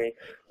on TV.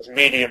 There's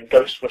Medium,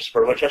 Ghost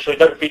Whisperer, which actually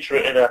don't feature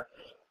it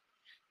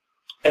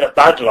in a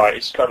bad light.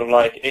 It's kind of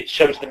like, it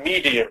shows the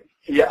medium.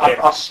 Yeah,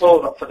 I saw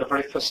that for the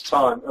very first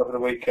time over the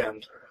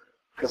weekend,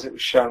 because it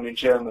was shown in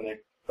Germany.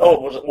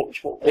 Oh, was it? What?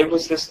 It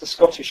was the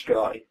Scottish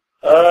guy.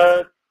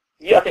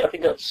 Yeah, I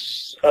think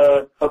that's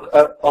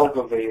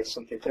Ogilvy or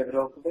something. David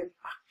Ogilvy.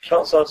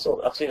 Can't say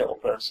I've seen that one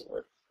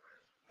personally.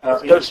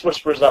 Ghost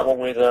Whisperer is that one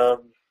with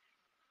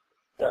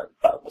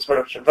that's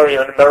very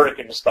an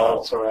American style.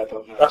 Oh, sorry, I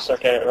don't know. That's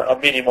okay. A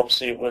medium,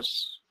 obviously, it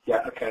was.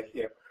 Yeah. Okay.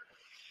 Yeah.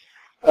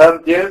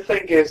 The other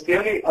thing is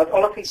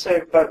all I can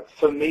say about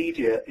for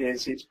media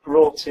is it's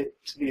brought it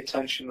to the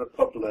attention of the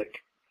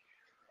public.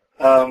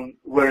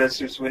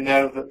 Whereas as we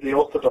know that the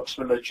Orthodox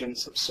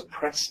religions have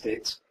suppressed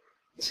it.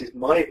 This is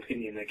my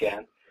opinion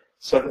again,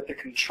 so that they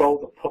control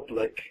the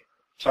public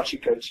to actually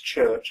go to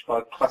church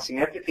by classing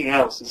everything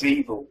else as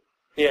evil.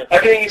 Yeah.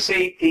 Everything you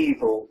see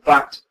evil,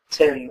 that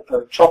tin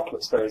of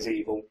chocolates there is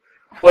evil.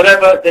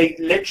 Whatever, they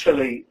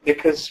literally,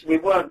 because we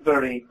weren't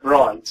very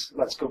bright,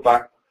 let's go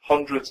back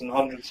hundreds and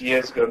hundreds of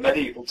years ago,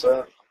 medieval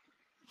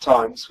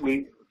times,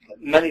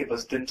 many of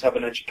us didn't have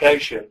an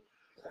education,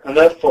 and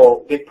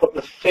therefore they put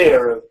the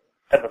fear of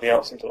everything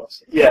else into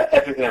us. Yeah,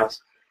 everything else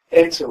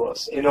into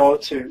us in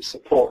order to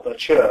support their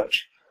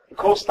church. Of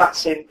course,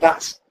 that's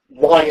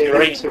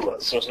wired into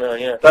us.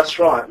 Yeah. That's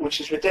right,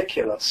 which is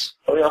ridiculous.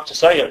 I mean, I have to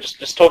say,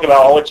 just talking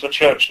about, I went to a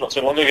church not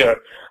too long ago.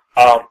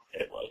 I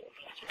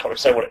can't really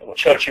say what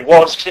church it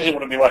was, because it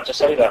wouldn't be right to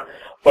say that.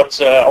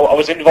 But I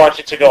was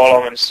invited to go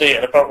along and see it,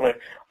 and apparently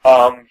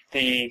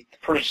the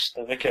priest,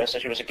 the vicar,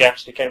 essentially was a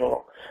guest, he came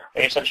along,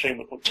 and he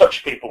essentially would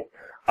touch people,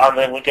 and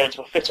then would go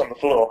into a fit on the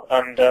floor,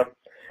 and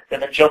then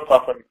they'd jump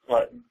up, and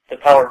like the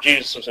power of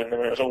Jesus was in them,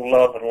 and it was all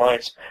love and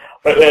light.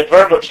 But it was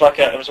very much like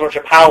it was very much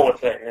a power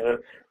thing.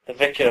 The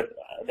vicar,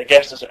 the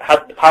guest,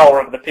 had the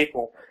power over the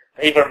people.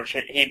 He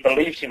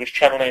believed he was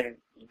channeling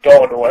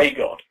God or a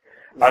God,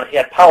 and he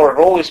had power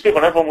over all these people,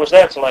 and everyone was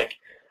there to like.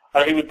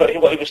 And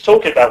what he was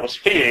talking about was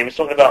fear. He was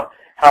talking about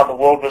how the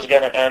world was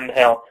going to end,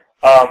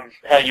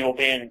 how you were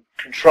being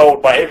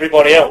controlled by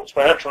everybody else,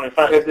 when actually, in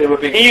fact, he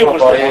was the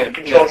one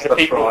controlling the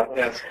people. Right,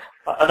 yes.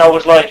 And I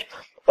was like,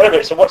 wait a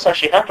minute, so what's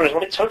actually happening is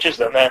when it touches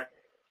them, they're,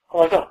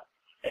 oh my God,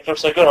 it feels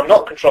so good, I'm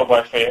not controlled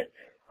by fear.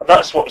 And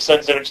that's what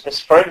sends them into this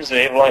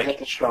frenzy of like,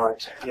 that's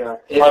right, yeah.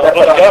 I've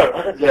let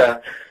go. Yeah,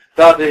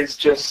 that is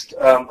just,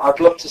 I'd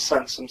love to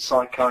send some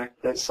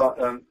psychologists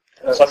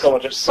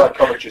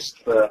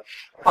there.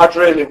 I'd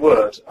really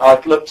would.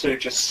 I'd love to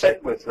just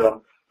sit with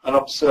them and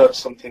observe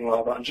something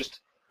like that,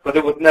 but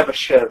they would never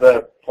share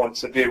their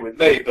points of view with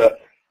me, but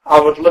I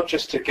would love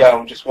just to go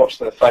and just watch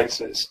their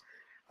faces.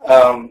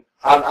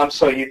 And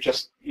so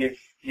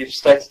you've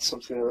stated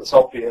something that's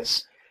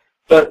obvious.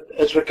 But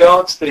as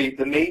regards the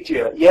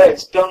media, yeah,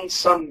 it's done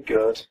some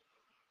good.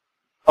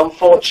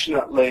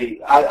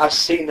 Unfortunately, I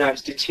see now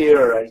it's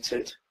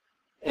deteriorated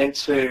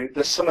into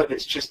some of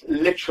it's just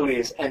literally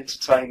is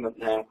entertainment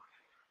now,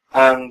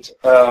 and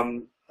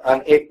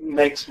it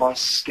makes my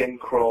skin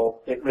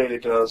crawl. It really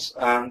does,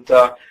 and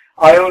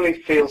I only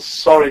feel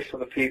sorry for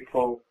the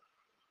people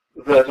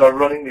that are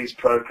running these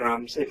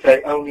programs. If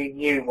they only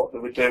knew what they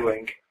were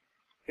doing,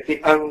 if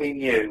they only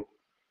knew,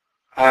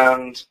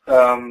 and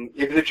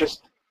if they're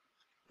just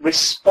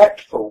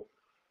respectful,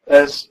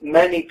 as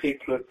many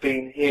people have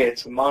been here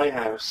to my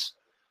house,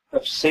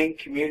 have seen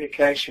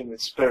communication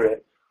with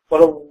spirit.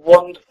 What a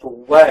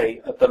wonderful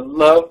way of the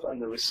love and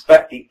the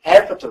respect, the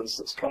evidence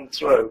that's come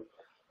through,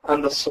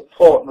 and the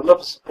support, and the love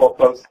and support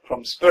both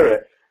from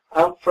spirit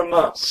and from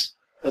us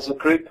as a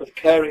group of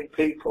caring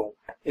people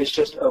is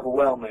just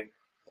overwhelming.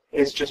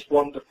 It's just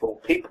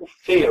wonderful. People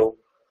feel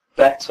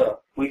better.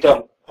 We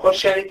don't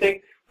push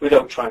anything. We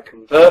don't try and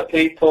convert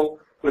people.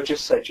 We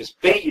just say,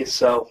 just be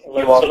yourself.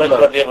 Let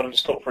the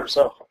evidence talk for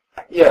itself.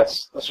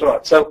 Yes, that's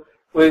right. So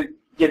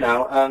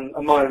and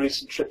on my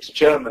recent trip to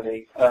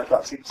Germany,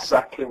 that's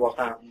exactly what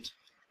happened.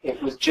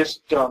 It was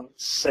just done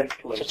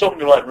simply. So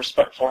talking about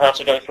respectful, how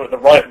to go through it the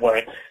right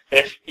way,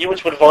 if you were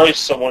to advise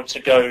someone to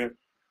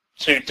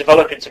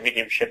develop into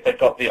mediumship, they've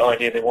got the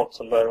idea they want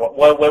to learn,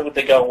 where would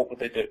they go and what would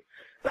they do?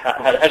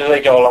 How do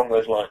they go along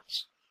those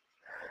lines?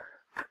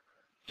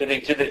 What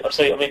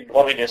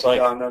I mean is like,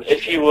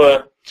 if you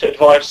were to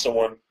advise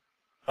someone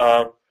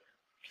for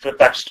the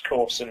best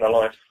course in their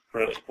life,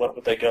 really, where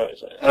would they go?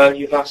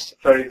 You've asked a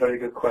very, very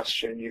good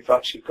question. You've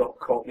actually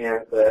caught me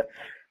out there.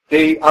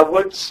 I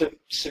would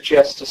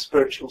suggest a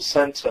spiritual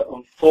centre.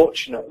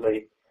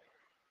 Unfortunately,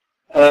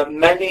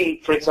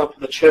 many, for example,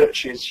 the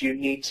churches, you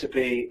need to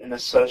be an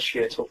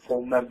associate or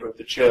full member of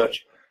the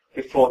church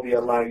before they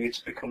allow you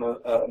to become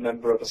a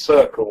member of a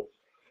circle.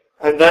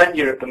 And then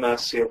you're at the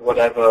mercy of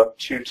whatever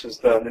tutors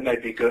there, and they may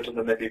be good and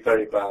they may be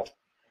very bad.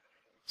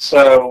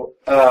 So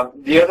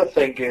the other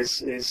thing is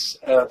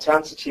to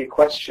answer to your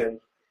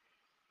question,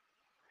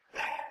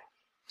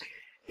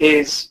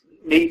 is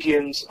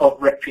mediums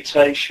of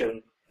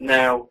reputation.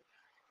 Now,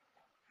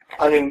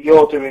 I mean,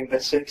 you're doing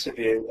this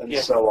interview and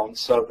so on,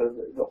 so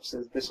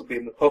obviously this will be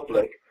in the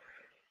public.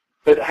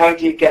 But how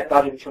do you get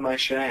that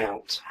information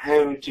out?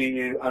 How do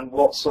you, and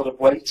what sort of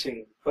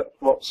waiting,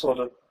 what sort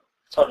of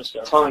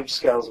time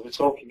scales are we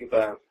talking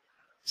about?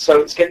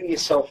 So it's getting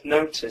yourself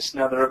noticed.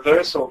 Now, there are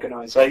various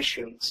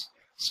organisations,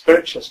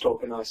 spiritualist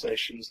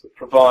organisations, that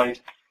provide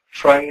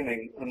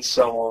training and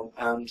so on,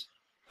 and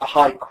a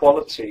high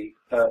quality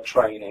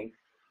training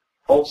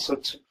also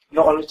to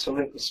not only to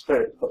link the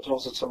spirit, but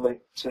also to link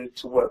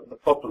to work with the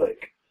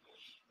public,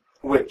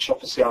 which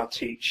obviously I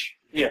teach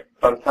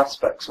both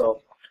aspects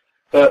of.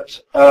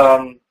 But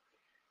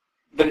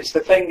it's the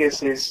thing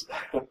is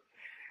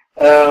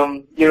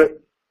you're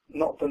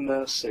not the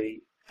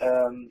mercy.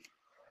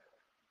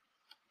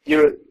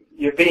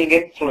 You're being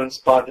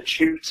influenced by the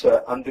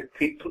tutor and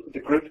the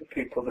group of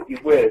people that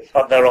you're with.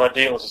 And their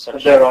ideals,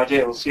 essentially. And their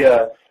ideals,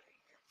 yeah.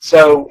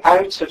 So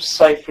out of,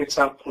 say, for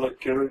example, a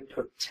group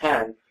of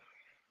 10,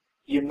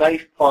 you may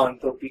find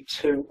there'll be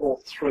 2 or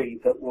 3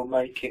 that will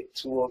make it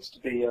towards to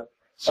be a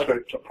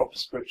proper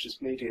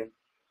spiritualist medium.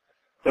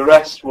 The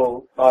rest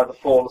will either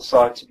fall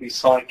aside to be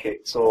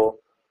psychics or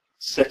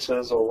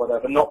sitters or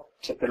whatever, not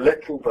to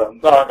belittle them,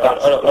 but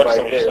that's the way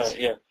it is.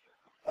 Yeah.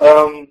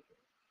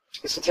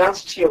 So to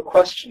answer to your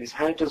question is,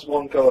 how does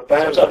one go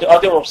about it? I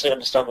do obviously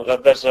understand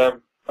that there's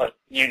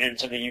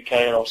unions in the UK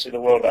and obviously the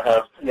world that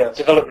have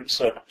development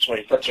circuits where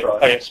you can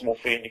pay a small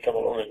fee and you come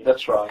along.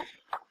 That's right.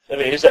 I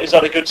mean, is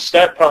that a good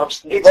step?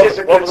 Perhaps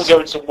rather than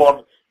going to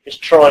one, is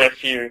try a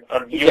few,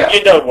 and you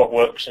know what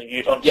works, and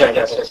you understand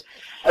yes.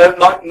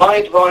 My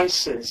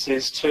advice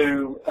is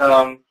to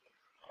I'll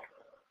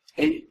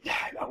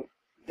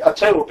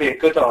tell you what would be a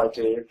good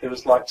idea if there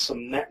was like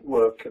some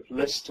network of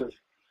list of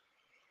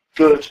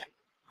good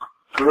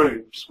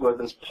groups where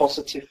there's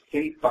positive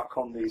feedback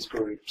on these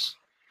groups.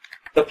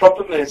 The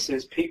problem is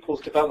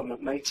people's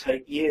development may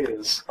take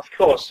years. Of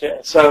course,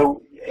 yeah.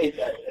 So,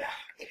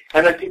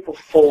 and then people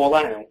fall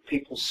out,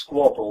 people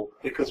squabble,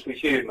 because we're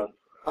human.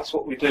 That's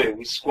what we do,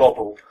 we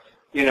squabble.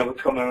 You know, we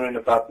come in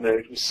a bad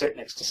mood, we sit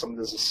next to someone,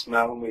 there's a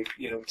smell, and we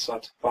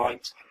decide to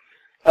fight.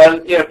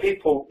 And,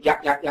 people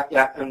yak,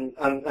 and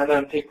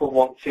then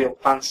people feel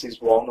fancies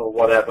one or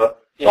whatever.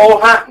 It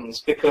all happens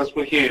because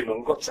we're human,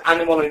 we've got this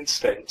animal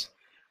instinct.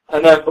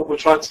 And but we're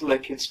trying to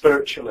link in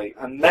spiritually.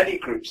 And many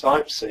groups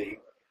I've seen,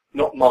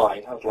 not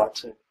mine, I'd like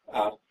to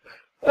add,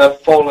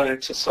 have fallen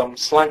into some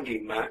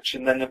slanging match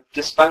and then have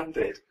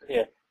disbanded.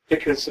 Yeah.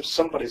 Because if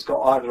somebody's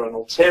got either an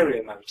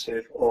ulterior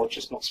motive or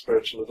just not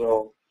spiritual at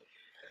all.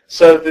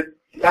 So the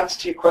answer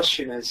to your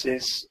question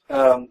is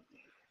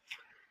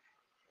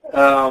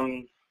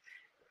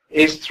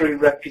through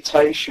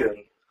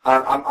reputation.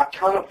 And I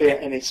cannot be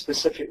any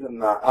specific than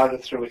that, either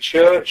through a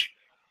church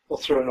or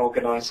through an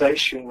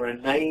organisation where a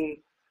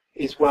name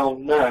is well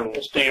known.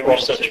 Just do your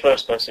research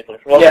first, basically.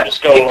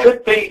 It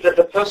could be that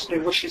the person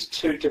who wishes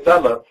to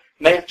develop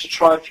may have to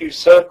try a few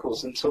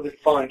circles until they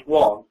find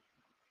one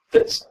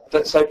that's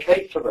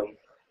okay for them,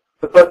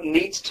 but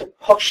needs to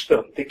push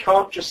them. They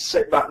can't just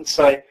sit back and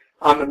say,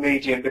 I'm a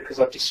medium because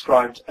I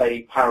described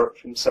a parrot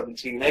from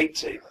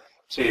 1780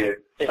 to you.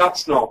 Yeah.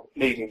 That's not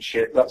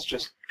mediumship, that's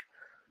just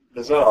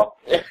bizarre.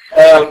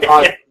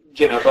 That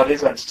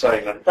is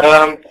entertainment.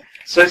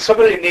 So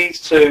somebody needs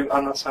to,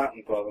 and that's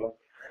happened by the way.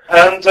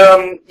 And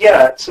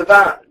so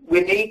that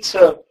you need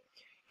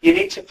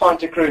to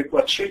find a group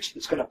where a tutor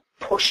that's going to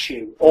push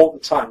you all the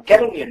time,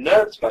 get on your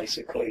nerves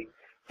basically,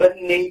 but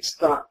needs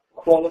that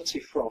quality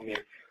from you.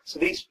 So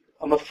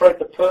I'm afraid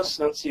the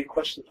person, answer your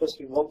question, the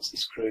person who wants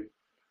this group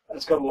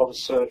has got a lot of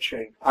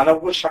searching, and I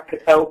wish I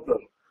could help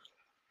them,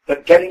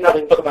 but getting that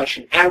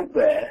information out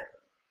there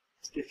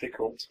is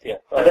difficult. Yeah,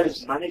 and then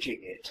it's managing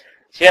it.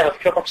 Yeah, of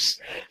course.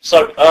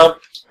 So,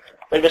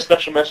 maybe a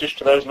special message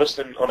to those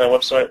listening on our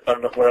website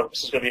and where else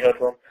this is going to be heard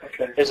from.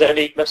 Okay. Is there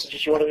any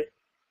messages you want to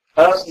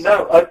give?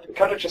 No, I'd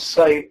kind of just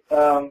say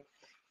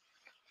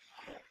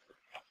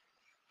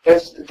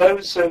there's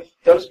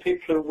those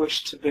people who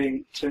wish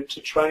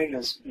to train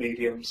as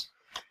mediums.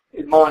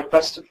 My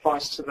best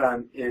advice to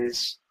them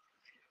is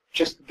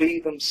just be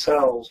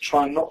themselves.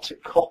 Try not to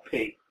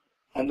copy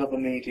another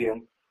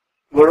medium.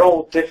 We're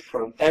all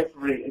different.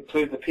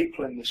 Including the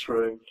people in this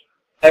room.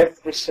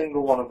 Every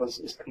single one of us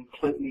is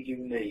completely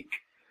unique.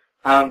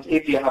 And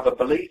if you have a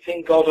belief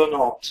in God or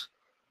not,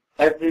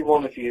 every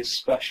one of you is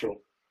special.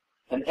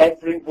 And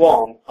every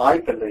one, I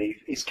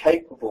believe, is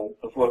capable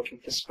of working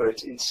for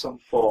Spirit in some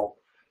form,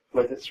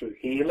 whether through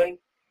healing,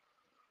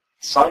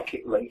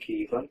 psychic link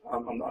even.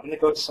 I'm not going to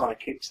go to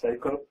psychics,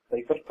 they've got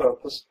a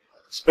purpose.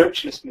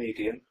 Spiritualist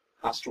medium,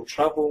 astral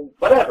travel,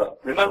 whatever,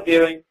 remote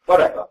viewing,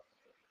 whatever.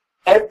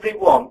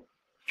 Everyone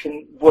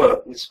can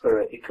work with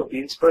Spirit. It could be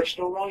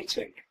inspirational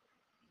writing.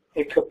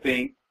 It could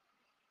be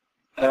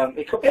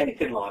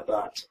anything like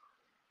that.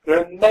 There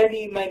are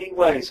many, many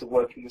ways of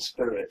working with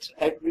Spirit.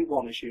 Every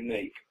one is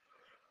unique.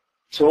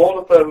 To all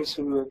of those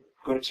who are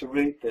going to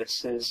read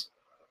this is,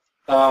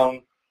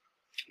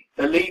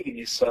 believe in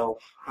yourself,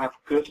 have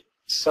good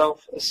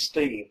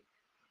self-esteem.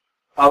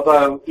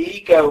 Although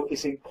ego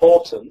is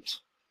important,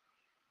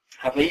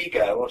 have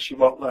ego or you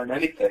won't learn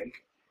anything,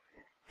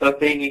 but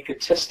being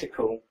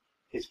egotistical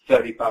is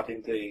very bad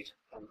indeed,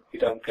 and we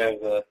don't go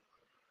there.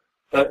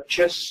 But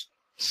just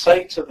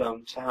say to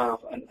them to have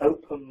an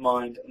open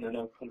mind and an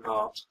open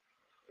heart.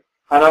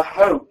 And I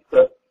hope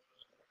that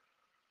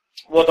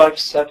what I've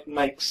said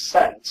makes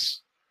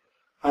sense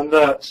and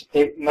that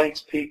it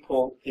makes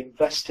people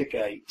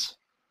investigate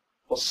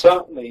or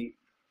certainly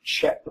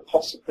check the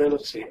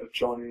possibility of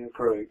joining a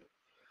group.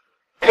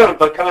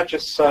 But can I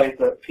just say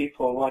that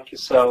people like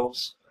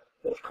yourselves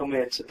that have come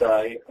here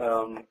today,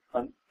 and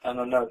I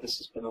know this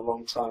has been a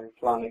long time in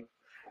planning.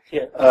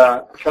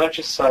 Yeah. Can I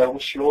just say I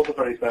wish you all the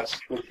very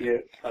best with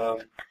your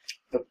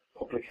the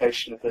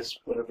publication of this,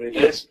 whatever it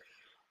is,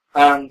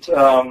 and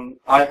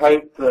I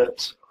hope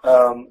that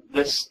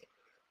this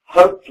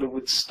hopefully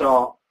would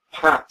start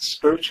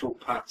spiritual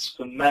paths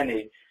for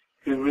many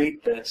who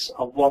read this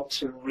and want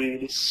to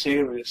really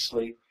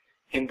seriously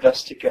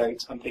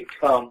investigate and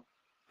become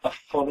a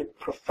fully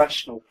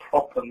professional,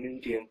 proper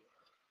medium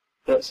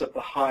that's of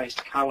the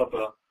highest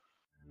calibre